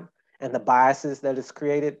have gone and the biases that it's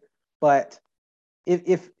created, but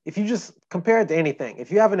if you just compare it to anything,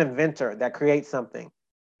 if you have an inventor that creates something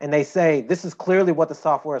and they say this is clearly what the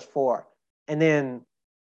software is for, and then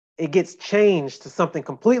it gets changed to something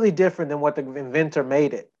completely different than what the inventor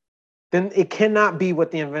made it, then it cannot be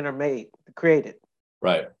what the inventor created.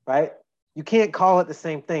 Right. Right? You can't call it the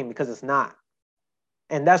same thing because it's not.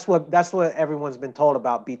 And that's what everyone's been told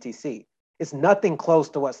about BTC. It's nothing close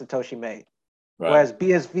to what Satoshi made. Right. Whereas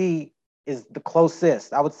BSV is the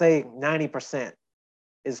closest. I would say 90%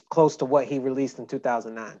 is close to what he released in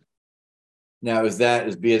 2009. Now, is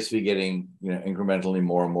BSV getting incrementally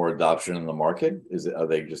more and more adoption in the market? Are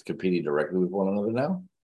they just competing directly with one another now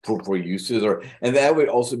for uses? And that would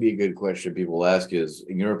also be a good question people ask is,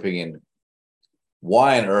 in your opinion,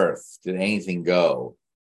 why on earth did anything go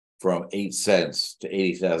from 8 cents to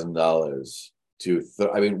 $80,000 to?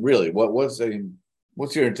 Really,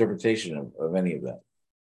 what's your interpretation of any of that?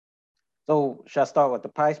 So should I start with the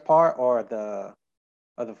price part or the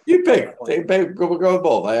other? You pick. Go with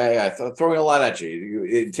both. I throwing a lot at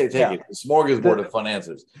you. Take Yeah. it. Smorgasbord The, of fun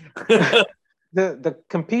answers. the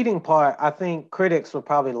competing part, I think critics would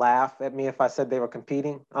probably laugh at me if I said they were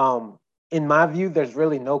competing. In my view, there's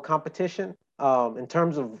really no competition. In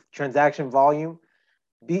terms of transaction volume,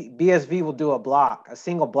 BSV will do a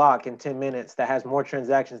single block in 10 minutes that has more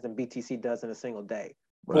transactions than BTC does in a single day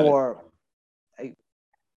Right. for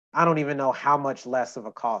I don't even know how much less of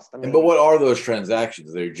a cost. But what are those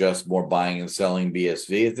transactions? They're just more buying and selling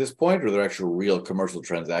BSV at this point, or they're actual real commercial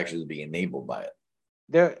transactions being enabled by it?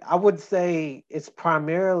 I would say it's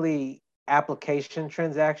primarily application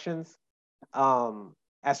transactions.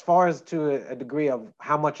 As far as to a degree of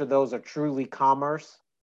how much of those are truly commerce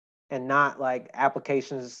and not like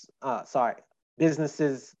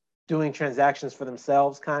businesses doing transactions for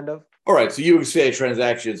themselves, kind of. All right. So you would say a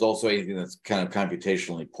transaction is also anything that's kind of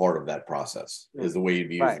computationally part of that process, is the way you'd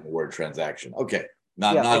be using the word transaction. Okay.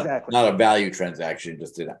 Exactly. Not a value transaction,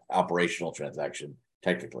 just an operational transaction,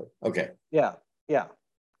 technically. Okay. Yeah.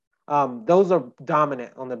 Those are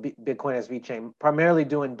dominant on the Bitcoin SV chain, primarily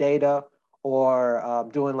doing data or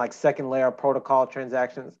doing like second layer protocol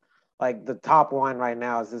transactions. Like the top one right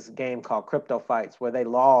now is this game called Crypto Fights, where they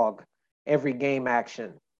log every game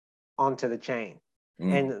action onto the chain.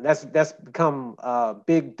 And that's become a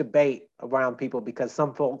big debate around people because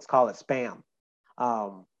some folks call it spam.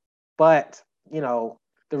 But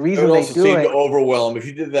the It would reason they also do seem to it, overwhelm. If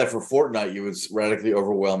you did that for Fortnite, you would radically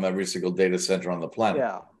overwhelm every single data center on the planet.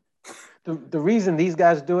 yeah, the reason these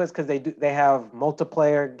guys do it is because they have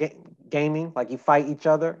multiplayer gaming, like you fight each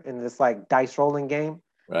other in this like dice rolling game.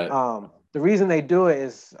 Right. The reason they do it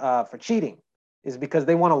is for cheating, is because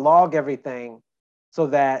they want to log everything so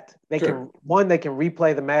that they can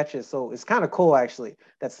replay the matches. So it's kind of cool actually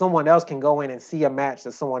that someone else can go in and see a match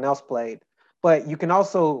that someone else played. But you can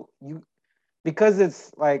also because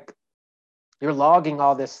it's like you're logging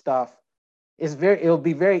all this stuff, it'll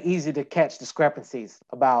be very easy to catch discrepancies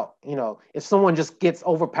about, if someone just gets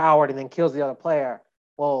overpowered and then kills the other player.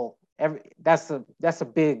 Well, that's a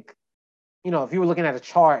big, if you were looking at a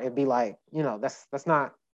chart, it'd be like, that's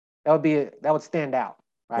not, that would stand out,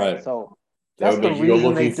 right? Right. So That that's would the make you go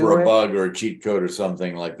reason they looking for do a it. bug or a cheat code or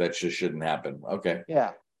something like that. Just shouldn't happen. Okay.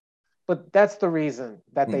 Yeah, but that's the reason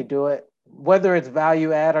that they Hmm. do it. Whether it's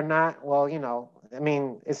value add or not, well, I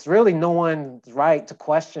mean, it's really no one's right to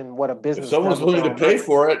question what a If business someone's does with willing their to own pay money.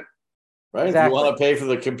 for it, right? If you want Exactly. to pay for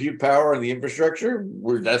the compute power and the infrastructure,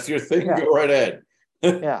 that's your thing. Yeah. Go right ahead.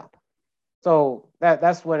 Yeah. So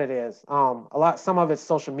that's what it is. Some of it's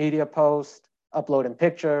social media posts, uploading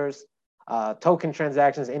pictures, token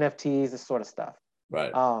transactions, NFTs, this sort of stuff.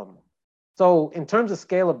 Right. So in terms of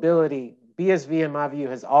scalability, BSV, in my view,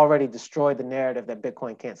 has already destroyed the narrative that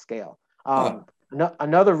Bitcoin can't scale.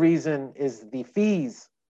 Another reason is the fees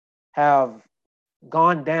have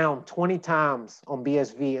gone down 20 times on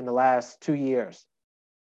BSV in the last 2 years.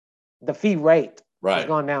 The fee rate has Right.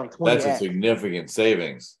 gone down That's a 20x. significant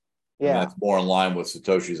savings. And Yeah, that's more in line with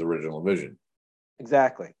Satoshi's original vision.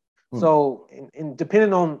 exactly. Hmm. So,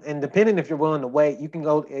 depending if you're willing to wait, you can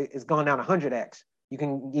go. It's gone down 100x. You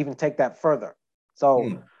can even take that further.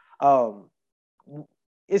 So, um,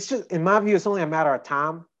 it's just, in my view, it's only a matter of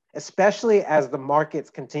time, especially as the markets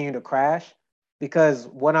continue to crash, because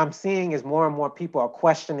what I'm seeing is more and more people are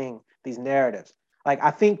questioning these narratives. Like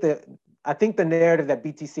I think the narrative that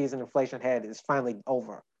BTC is an inflation head is finally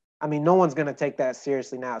over. I mean, no one's going to take that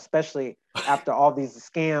seriously now, especially after all these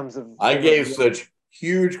scams have I been gave revealed. such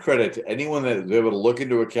huge credit to anyone that was able to look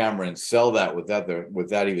into a camera and sell that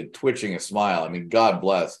without even twitching a smile. I mean, God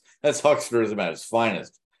bless. That's hucksterism at its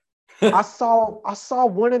finest. I saw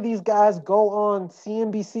one of these guys go on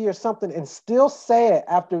CNBC or something and still say it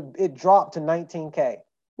after it dropped to 19K.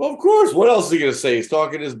 Well, of course. What else is he going to say? He's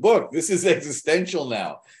talking his book. This is existential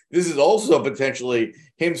now. This is also potentially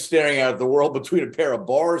him staring out at the world between a pair of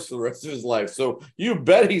bars for the rest of his life. So you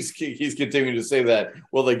bet he's continuing to say that.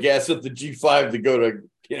 Well, they gas up the G5 to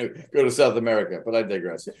go to South America. But I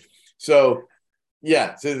digress. So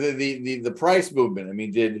yeah. So the price movement. I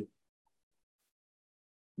mean,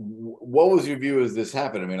 what was your view as this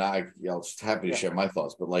happened? I mean, I was happy to share my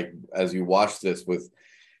thoughts, but like as you watch this with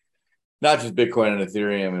not just Bitcoin and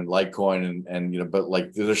Ethereum and Litecoin and but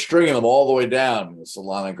like there's a string of them all the way down,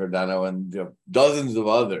 Solana, Cardano, and dozens of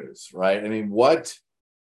others, right? I mean,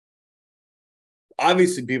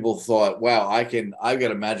 obviously people thought, wow, I've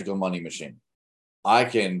got a magical money machine. I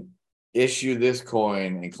can issue this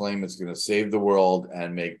coin and claim it's going to save the world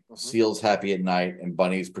and make seals happy at night and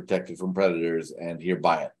bunnies protected from predators, and here,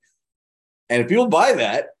 buy it. And if people buy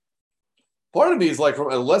that, part of me is like,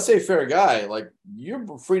 from a laissez-faire guy, like you're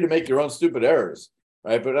free to make your own stupid errors,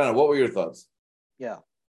 right? But I don't know. What were your thoughts? Yeah.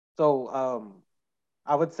 So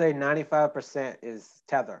I would say 95% is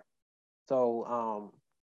Tether. So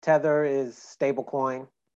Tether is stablecoin,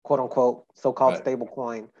 quote unquote, so-called Right.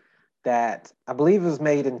 stablecoin that I believe was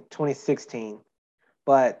made in 2016,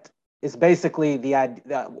 but it's basically the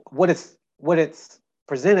idea. What it's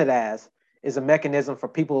presented as is a mechanism for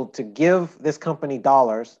people to give this company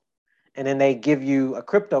dollars, and then they give you a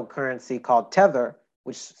cryptocurrency called Tether,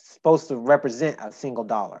 which is supposed to represent a single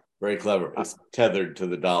dollar. Very clever. It's tethered to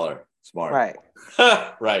the dollar. Smart. Right.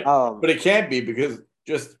 Right. But it can't be, because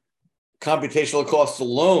just computational costs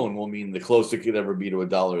alone will mean the closest it could ever be to a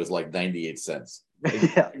dollar is like 98 cents.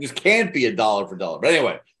 It just can't be a dollar for dollar. But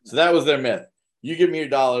anyway, so that was their myth. You give me your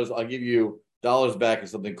dollars, I'll give you dollars back in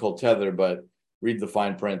something called Tether, but read the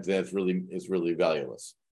fine print, and it's really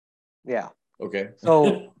valueless. Yeah. Okay.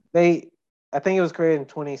 So I think it was created in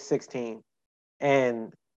 2016,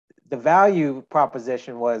 and the value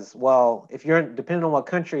proposition was, well, if you're depending on what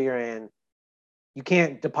country you're in, you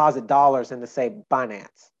can't deposit dollars into, say,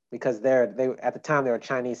 Binance, because they at the time they were a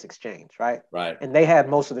Chinese exchange, right? Right. And they had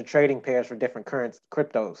most of the trading pairs for different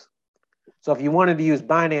cryptos. So if you wanted to use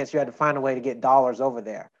Binance, you had to find a way to get dollars over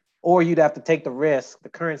there, or you'd have to take the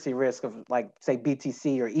currency risk of, like, say,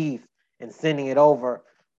 BTC or ETH, and sending it over,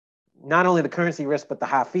 not only the currency risk, but the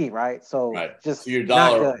high fee, right? So Right. just So your not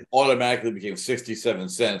dollar good. automatically became 67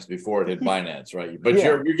 cents before it hit Binance, right? But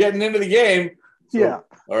Yeah. you're getting into the game. So, Yeah.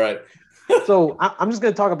 all right. So I'm just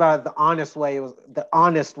going to talk about the honest way. It was the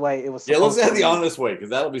honest way it was Yeah, let's supposed have to the be. honest way because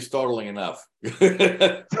that'll be startling enough.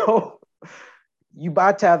 So you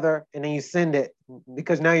buy Tether and then you send it,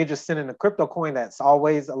 because now you're just sending a crypto coin that's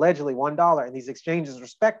always allegedly $1, and these exchanges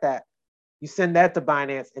respect that. You send that to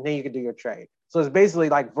Binance and then you can do your trade. So it's basically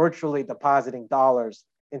like virtually depositing dollars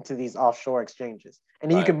into these offshore exchanges. And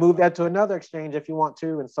then you can move that to another exchange if you want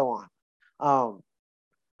to, and so on.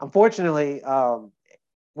 Unfortunately,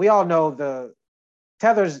 we all know the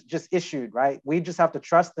Tether's just issued, right? We just have to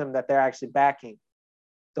trust them that they're actually backing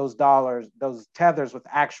those dollars, those Tethers with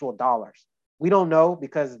actual dollars. We don't know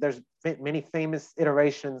because there's many famous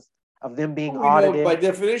iterations of them being audited. By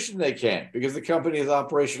definition, they can't because the company has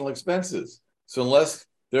operational expenses. So unless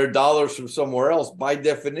they're dollars from somewhere else, by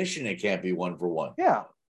definition, it can't be one for one. Yeah.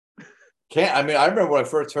 I remember when I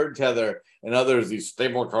first heard Tether and others, these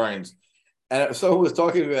stable coins, and someone was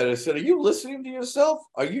talking about it. I said, "Are you listening to yourself?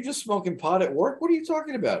 Are you just smoking pot at work? What are you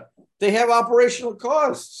talking about? They have operational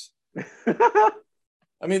costs."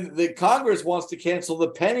 I mean, the Congress wants to cancel the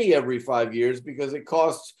penny every 5 years because it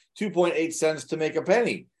costs 2.8 cents to make a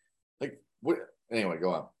penny. Like, what? Anyway,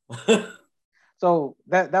 go on. So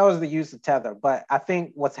that was the use of Tether, but I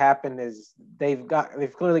think what's happened is they've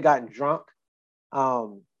clearly gotten drunk,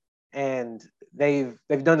 and they've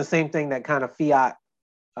done the same thing that kind of fiat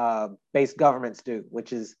based governments do,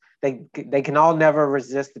 which is they can all never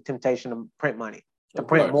resist the temptation to print money, to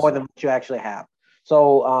print more than what you actually have.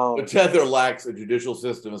 So, but Tether lacks a judicial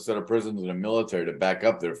system, a set of prisons, and a military to back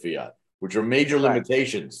up their fiat, which are major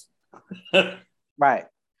limitations. Right.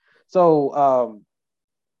 So,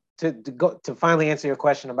 to finally answer your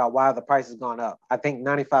question about why the price has gone up, I think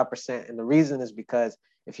 95%, and the reason is because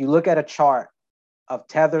if you look at a chart of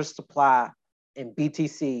Tether's supply in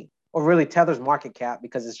BTC, or really Tether's market cap,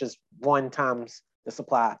 because it's just 1 times the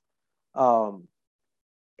supply.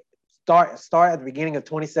 Start at the beginning of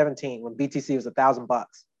 2017 when BTC was $1,000.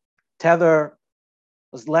 Tether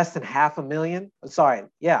was less than 500,000. Sorry,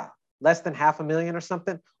 yeah, less than 500,000 or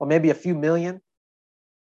something, or maybe a few million.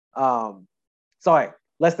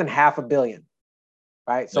 Less than 500 million,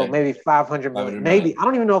 right? So maybe 500 million. Maybe I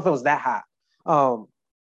don't even know if it was that high.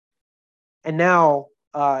 And now,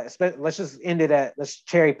 let's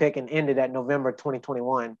cherry pick and end it at November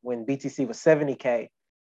 2021 when BTC was 70K.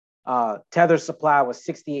 Tether's supply was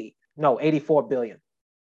 84 billion.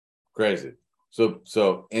 Crazy.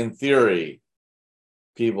 So in theory,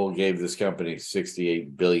 people gave this company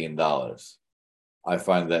 $68 billion. I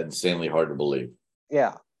find that insanely hard to believe.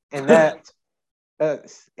 Yeah. And that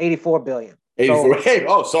 84 billion. 84.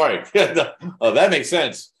 So, sorry. Oh, that makes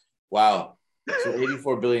sense. Wow. So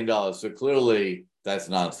 $84 billion. So clearly that's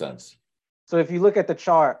nonsense. So if you look at the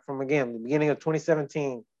chart from, again, the beginning of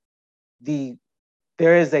 2017,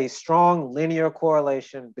 there is a strong linear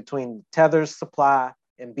correlation between Tether's supply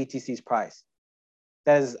and BTC's price.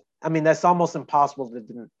 That's almost impossible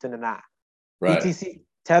to deny. Right.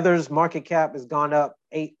 Tether's market cap has gone up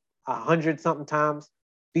 100 something times.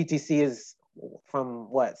 BTC is from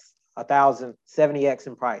 1,070x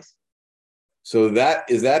in price. So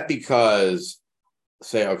is that because,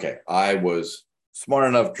 say, okay, I was smart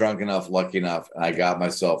enough, drunk enough, lucky enough, and I got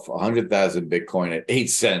myself 100,000 Bitcoin at 8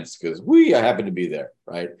 cents because I happened to be there,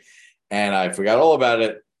 right? And I forgot all about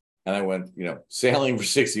it, and I went, sailing for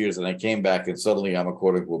 6 years, and I came back, and suddenly I'm a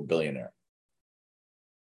quote unquote billionaire.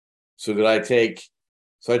 So I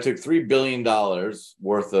took $3 billion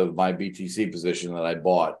worth of my BTC position that I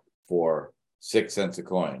bought for 6 cents a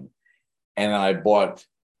coin, and I bought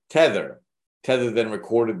Tether. Tether then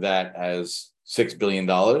recorded that as $6 billion.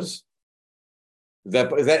 Is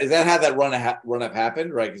that how that run up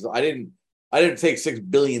happened? Right? Because I didn't take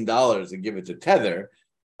 $6 billion and give it to Tether.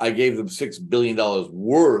 I gave them $6 billion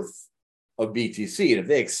worth of BTC, and if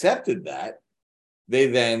they accepted that, they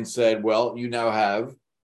then said, "Well, you now have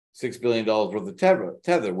 $6 billion worth of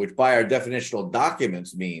Tether, which by our definitional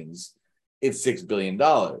documents means it's $6 billion."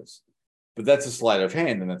 But that's a sleight of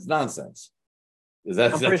hand, and that's nonsense. I'm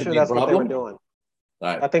pretty sure that's what they were doing.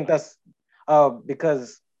 Right. I think that's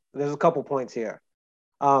because there's a couple points here.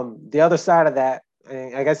 The other side of that,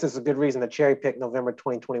 and I guess it's a good reason to cherry pick November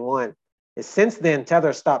 2021, is since then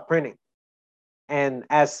Tether stopped printing. And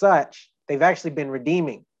as such, they've actually been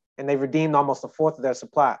redeeming, and they've redeemed almost a fourth of their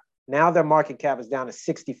supply. Now their market cap is down to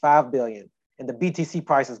 65 billion, and the BTC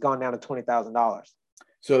price has gone down to $20,000.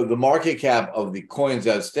 So the market cap of the coins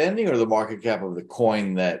outstanding, or the market cap of the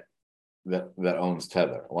coin that owns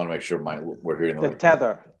Tether? I want to make sure we're hearing the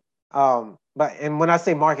Tether. But and when I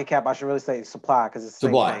say market cap, I should really say supply because it's the same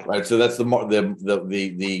Supply, thing. right? So that's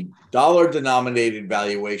the dollar denominated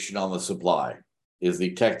valuation on the supply is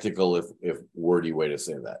the technical, if wordy way to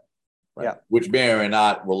say that, right? Yeah. Which may or may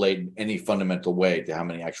not relate in any fundamental way to how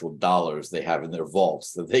many actual dollars they have in their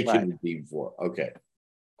vaults that they can redeem for. Okay.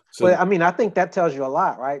 So, but I mean, I think that tells you a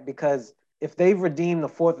lot, right? Because if they've redeemed the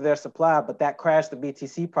fourth of their supply, but that crashed the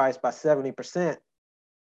BTC price by 70%,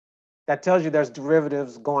 that tells you there's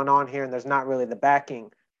derivatives going on here and there's not really the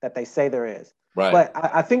backing that they say there is. right. But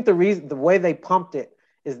I think the way they pumped it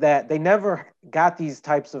is that they never got these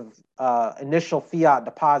types of initial fiat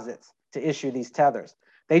deposits to issue these tethers.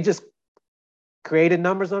 They just created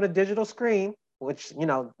numbers on a digital screen, which, you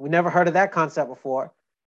know, we never heard of that concept before.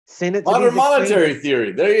 Send it to Modern monetary exchanges.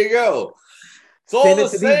 theory. There you go. It's all Send the it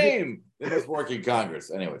to same in this working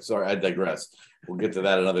Congress. Anyway, sorry, I digress. We'll get to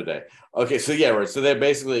that another day. Okay, so yeah, right. So they're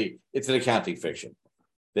basically, it's an accounting fiction.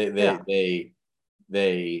 If they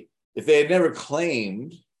had never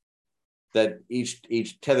claimed that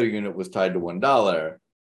each tether unit was tied to $1,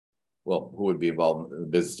 well, who would be involved in the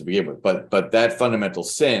business to begin with? But that fundamental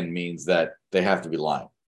sin means that they have to be lying.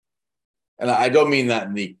 And I don't mean that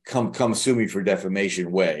in the come sue me for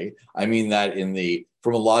defamation way. I mean that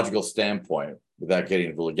from a logical standpoint, without getting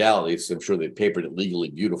into legalities. I'm sure they papered it legally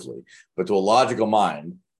beautifully, but to a logical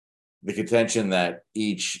mind, the contention that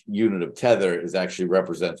each unit of tether is actually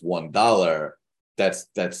represents $1,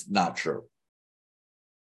 that's not true.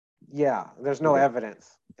 Yeah, there's no evidence.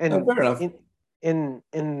 And fair enough. In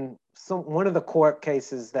one of the court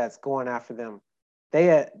cases that's going after them, they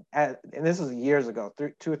had, and this was years ago,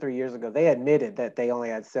 2 or 3 years ago, they admitted that they only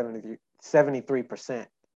had 73%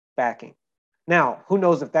 backing. Now, who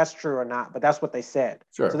knows if that's true or not, but that's what they said.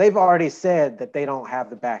 Sure. So they've already said that they don't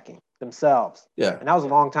have the backing themselves. Yeah. And that was a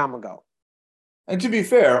long time ago. And to be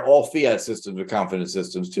fair, all fiat systems are confident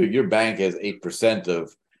systems too. Your bank has 8%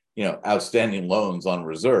 of outstanding loans on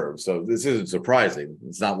reserve. So this isn't surprising.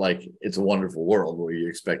 It's not like it's a wonderful world where you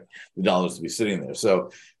expect the dollars to be sitting there.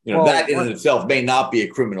 So, that in itself may not be a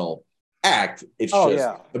criminal act. It's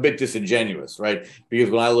just a bit disingenuous, right?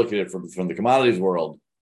 Because when I look at it from the commodities world,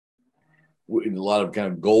 in a lot of kind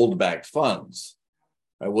of gold-backed funds,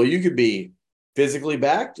 right? Well, you could be physically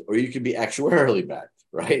backed or you could be actuarially backed,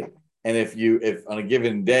 right? And if on a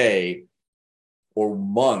given day or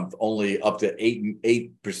month, only up to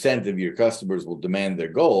 8% of your customers will demand their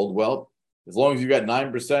gold. Well, as long as you got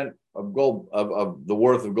 9% of gold of the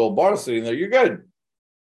worth of gold bars sitting there, you're good.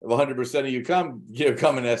 If 100% of you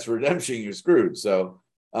come and ask for redemption, you're screwed. So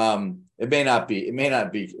it may not be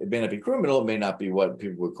criminal. It may not be what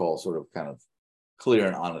people would call sort of kind of clear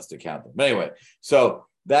and honest accounting. But anyway, so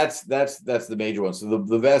that's the major one. So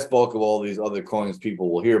the vast bulk of all these other coins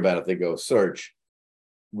people will hear about if they go search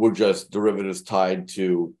were just derivatives tied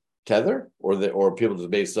to Tether, or people just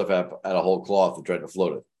made stuff out of whole cloth and tried to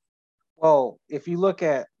float it. Well, if you look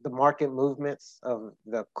at the market movements of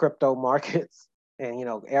the crypto markets, and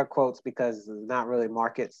air quotes because it's not really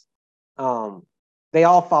markets, they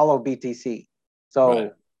all follow BTC.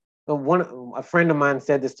 So a friend of mine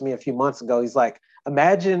said this to me a few months ago. He's like,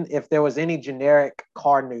 imagine if there was any generic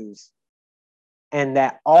car news and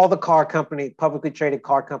that all the publicly traded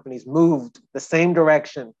car companies moved the same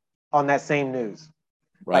direction on that same news.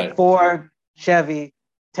 Right. Like Ford, Chevy,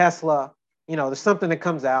 Tesla, there's something that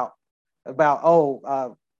comes out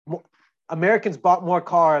about, Americans bought more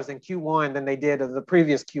cars in Q1 than they did of the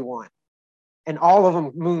previous Q1. And all of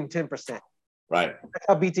them moved 10%. Right. That's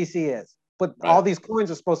how BTC is. But all these coins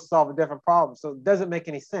are supposed to solve a different problem. So it doesn't make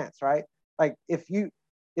any sense, right? Like if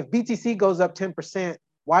BTC goes up 10%,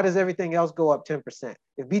 why does everything else go up 10%?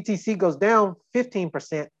 If BTC goes down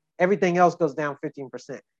 15%, everything else goes down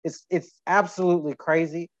 15%. It's absolutely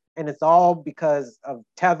crazy. And it's all because of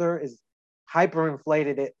Tether is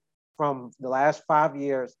hyperinflated it from the last 5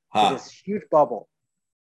 years to this huge bubble.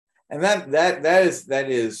 And that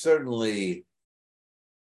is certainly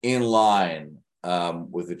in line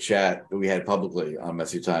with the chat that we had publicly on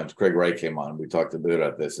Messy Times. Craig Wright came on. We talked a bit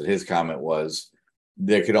about this, and his comment was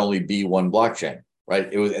there could only be one blockchain, right?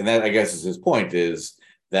 It was, and that I guess is his point is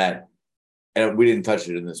that, and we didn't touch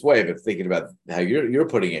it in this way, but thinking about how you're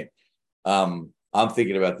putting it, I'm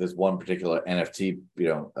thinking about this one particular NFT,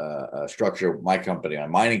 structure my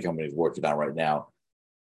mining company is working on right now.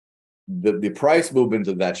 The price movement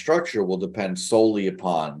of that structure will depend solely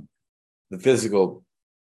upon the physical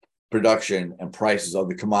production and prices of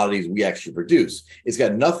the commodities we actually produce. It's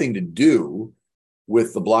got nothing to do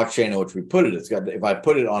with the blockchain in which we put it. If I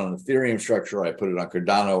put it on an Ethereum structure, or I put it on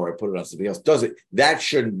Cardano, or I put it on something else, that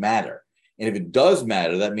shouldn't matter. And if it does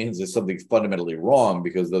matter, that means there's something fundamentally wrong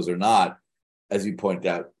because those are not, as you point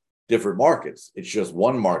out, different markets. It's just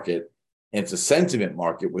one market, and it's a sentiment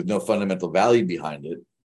market with no fundamental value behind it.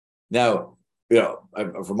 Now,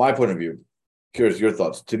 from my point of view, curious your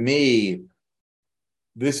thoughts. To me,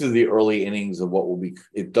 this is the early innings of what will be,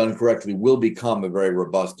 if done correctly, will become a very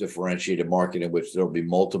robust, differentiated market in which there will be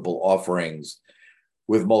multiple offerings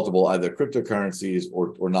with multiple either cryptocurrencies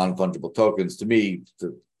or non-fungible tokens. To me,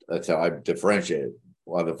 that's how I differentiate it,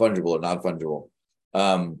 either fungible or non-fungible.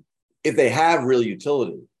 If they have real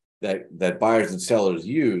utility that buyers and sellers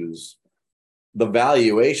use, the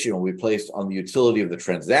valuation will be placed on the utility of the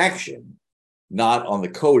transaction, not on the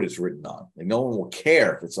code it's written on. Like, no one will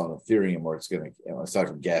care if it's on Ethereum or it's going to, aside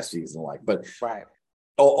from gas fees and the like. But right,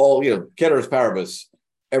 all ceteris paribus,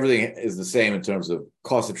 everything is the same in terms of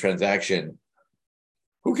cost of transaction.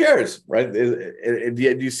 Who cares, right? Do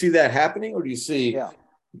you see that happening, or do you see?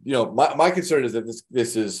 Yeah. My concern is that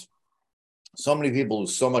this is so many people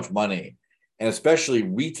lose so much money, and especially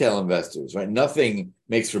retail investors, right? Nothing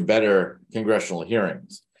makes for better congressional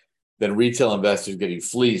hearings than retail investors getting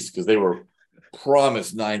fleeced because they were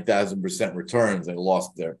promised 9,000% returns and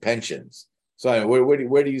lost their pensions. So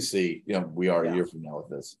where do you see, we are a year from now with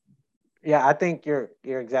this? Yeah, I think you're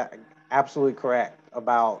absolutely correct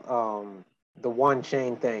about the one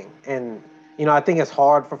chain thing. And, I think it's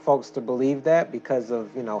hard for folks to believe that because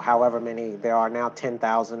of, however many there are now,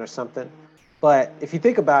 10,000 or something. But if you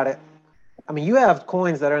think about it, I mean, you have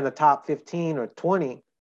coins that are in the top 15 or 20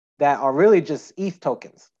 that are really just ETH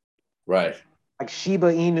tokens. Right. Like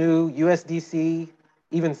Shiba Inu, USDC,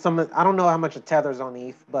 even I don't know how much of Tether's on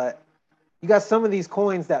ETH, but you got some of these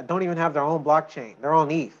coins that don't even have their own blockchain. They're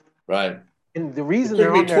on ETH. Right. And the reason it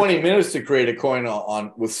took they're me 20 minutes to create a coin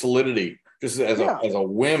on with Solidity, just as a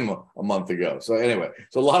whim a month ago. So anyway,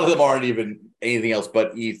 so a lot of them aren't even anything else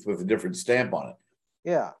but ETH with a different stamp on it.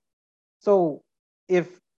 Yeah. So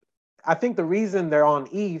I think the reason they're on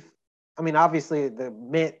ETH, I mean, obviously the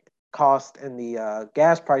mint cost and the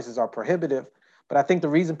gas prices are prohibitive, but I think the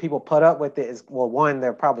reason people put up with it is, well, one,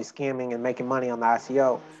 they're probably scamming and making money on the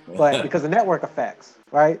ICO, but because of network effects,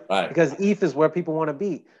 right? Right. Because ETH is where people want to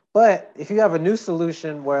be. But if you have a new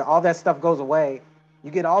solution where all that stuff goes away,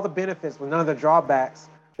 you get all the benefits with none of the drawbacks,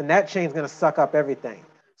 then that chain's going to suck up everything.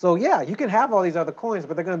 So yeah, you can have all these other coins,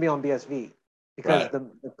 but they're going to be on BSV because the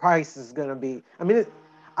price is going to be, I mean,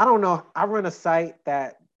 I don't know. I run a site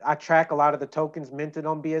that I track a lot of the tokens minted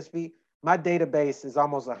on BSV. My database is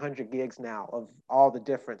almost 100 gigs now of all the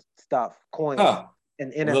different stuff, coins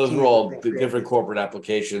and NFTs. Those are all different corporate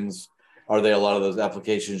applications. Are they a lot of those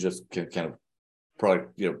applications just kind of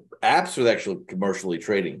product, apps, or actually commercially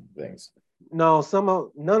trading things? No,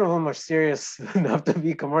 none of them are serious enough to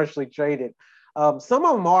be commercially traded. Some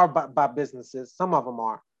of them are by businesses. Some of them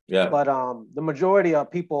are. Yeah. But the majority are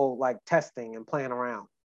people like testing and playing around.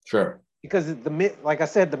 Sure. Because like I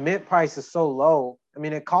said, the mint price is so low. I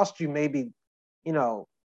mean, it costs you maybe, I don't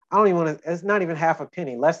even want to, it's not even half a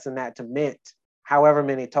penny, less than that to mint however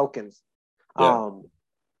many tokens. Yeah.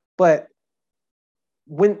 But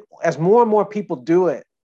as more and more people do it,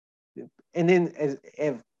 and then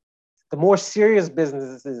if the more serious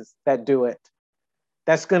businesses that do it,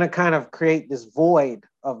 that's going to kind of create this void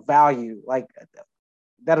of value, like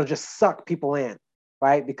that'll just suck people in,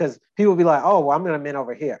 right? Because people will be like, oh, well, I'm going to mint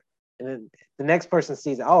over here. And then the next person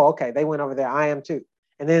sees it. Oh, okay, they went over there. I am too.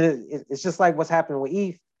 And then it's just like what's happening with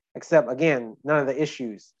ETH, except again, none of the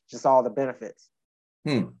issues, just all the benefits.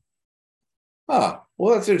 Well,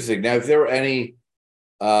 that's interesting. Now, if there were any,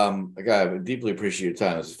 I deeply appreciate your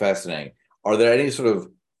time. This is fascinating. Are there any sort of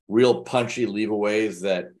real punchy leave-aways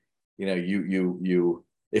that, you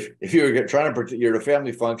if you're trying to you're at a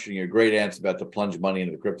family function, your great aunt's about to plunge money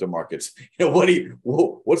into the crypto markets,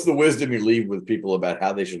 what's the wisdom you leave with people about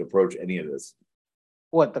how they should approach any of this?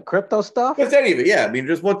 What, the crypto stuff? Just any of it, yeah. I mean,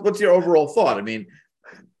 just what's your overall thought? I mean,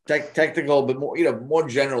 technical, but more, more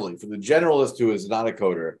generally for the generalist who is not a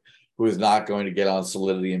coder, who is not going to get on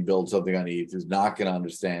Solidity and build something on ETH, who's not going to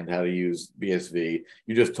understand how to use BSV.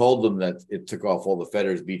 You just told them that it took off all the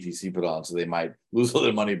fetters BTC put on, so they might lose all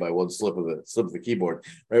their money by one slip of the keyboard.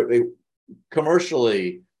 Right?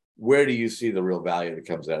 Commercially, where do you see the real value that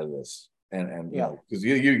comes out of this? And because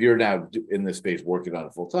you're now in this space working on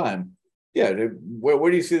it full time. Yeah, where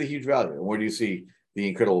do you see the huge value, and where do you see the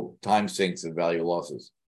incredible time sinks and value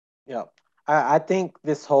losses? Yeah. I think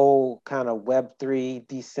this whole kind of Web3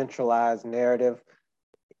 decentralized narrative,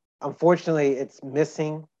 unfortunately, it's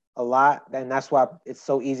missing a lot. And that's why it's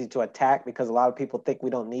so easy to attack, because a lot of people think we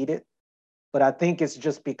don't need it. But I think it's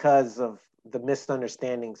just because of the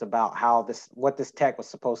misunderstandings about what this tech was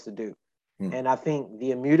supposed to do. And I think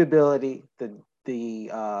the immutability, the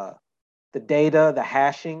data, the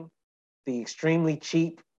hashing, the extremely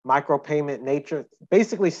cheap micropayment nature,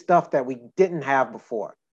 basically stuff that we didn't have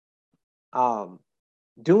before.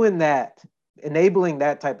 Doing that, enabling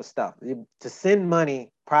that type of stuff, to send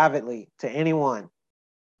money privately to anyone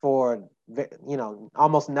for,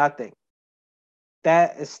 almost nothing,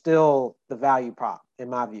 that is still the value prop in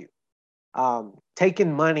my view.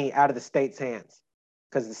 Taking money out of the state's hands,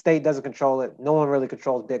 because the state doesn't control it. No one really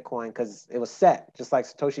controls Bitcoin because it was set, just like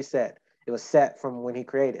Satoshi said, it was set from when he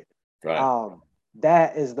created. Right.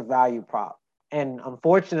 That is the value prop. And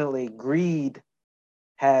unfortunately, greed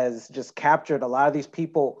has just captured a lot of these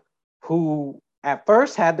people who at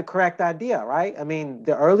first had the correct idea, right? I mean,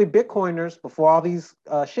 the early Bitcoiners before all these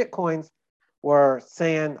shit coins were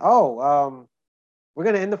saying, "Oh, we're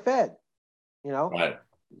gonna end the Fed," you know, Right.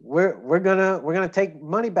 we're gonna take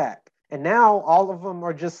money back, and now all of them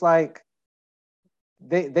are just like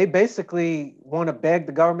they basically want to beg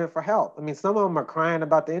the government for help. I mean, some of them are crying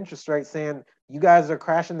about the interest rate, saying you guys are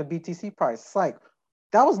crashing the BTC price. It's like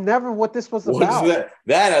that was never what this was What's about. that?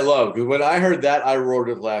 That I love, because when I heard that, I roared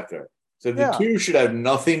with laughter. So the Yeah, two should have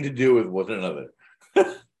nothing to do with one another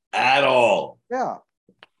at all. yeah.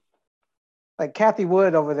 Like Kathy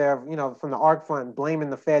Wood over there, from the ARK Fund, blaming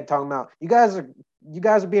the Fed, talking about you guys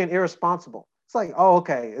are being irresponsible. It's like, oh,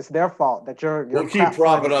 okay, it's their fault that your We'll keep crap fund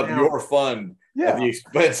propping is up down. your fund at the Yeah,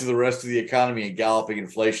 expense of the rest of the economy and galloping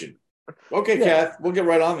inflation. Okay, yeah. Kath, we'll get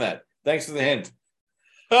right on that. Thanks for the hint.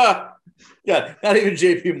 Yeah, not even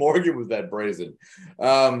JP Morgan was that brazen.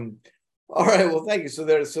 All right, well, thank you. So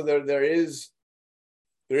there is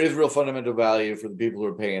real fundamental value for the people who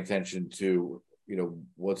are paying attention to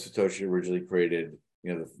what Satoshi originally created,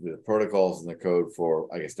 the protocols and the code for,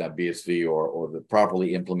 I guess, not BSV or the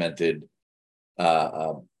properly implemented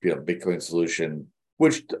Bitcoin solution,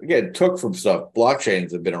 which again took from stuff.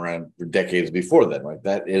 Blockchains have been around for decades before then, right?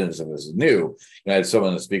 That in itself is new. I had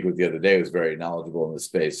someone to speak with the other day who was very knowledgeable in this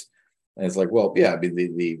space, and it's like, well, yeah, I mean,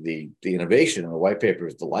 the innovation in the white paper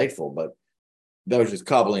is delightful, but that was just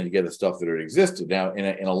cobbling together stuff that already existed. Now,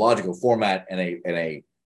 in a logical format and a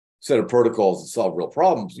set of protocols that solve real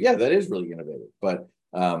problems, yeah, that is really innovative. But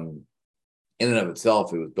in and of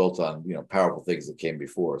itself, it was built on powerful things that came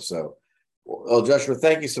before. So, well, Joshua,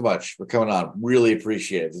 thank you so much for coming on. Really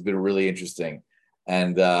appreciate it. It's been really interesting.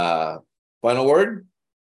 And final word?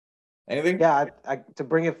 Anything? Yeah, to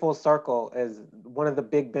bring it full circle, is one of the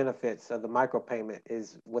big benefits of the micropayment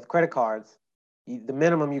is with credit cards, the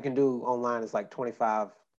minimum you can do online is like 25,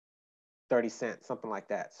 30 cents, something like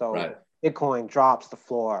that. So Right. Bitcoin drops the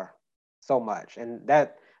floor so much. And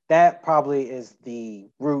that probably is the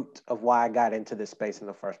root of why I got into this space in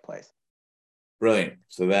the first place. Brilliant.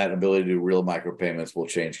 So that ability to do real micropayments will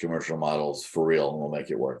change commercial models for real and will make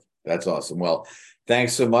it work. That's awesome. Well,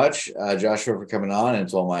 thanks so much, Joshua, for coming on. And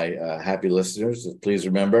to all my happy listeners, please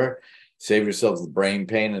remember, save yourselves the brain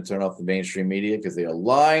pain and turn off the mainstream media because they are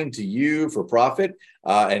lying to you for profit,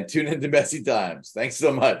 and tune into Messy Times. Thanks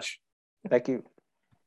so much. Thank you.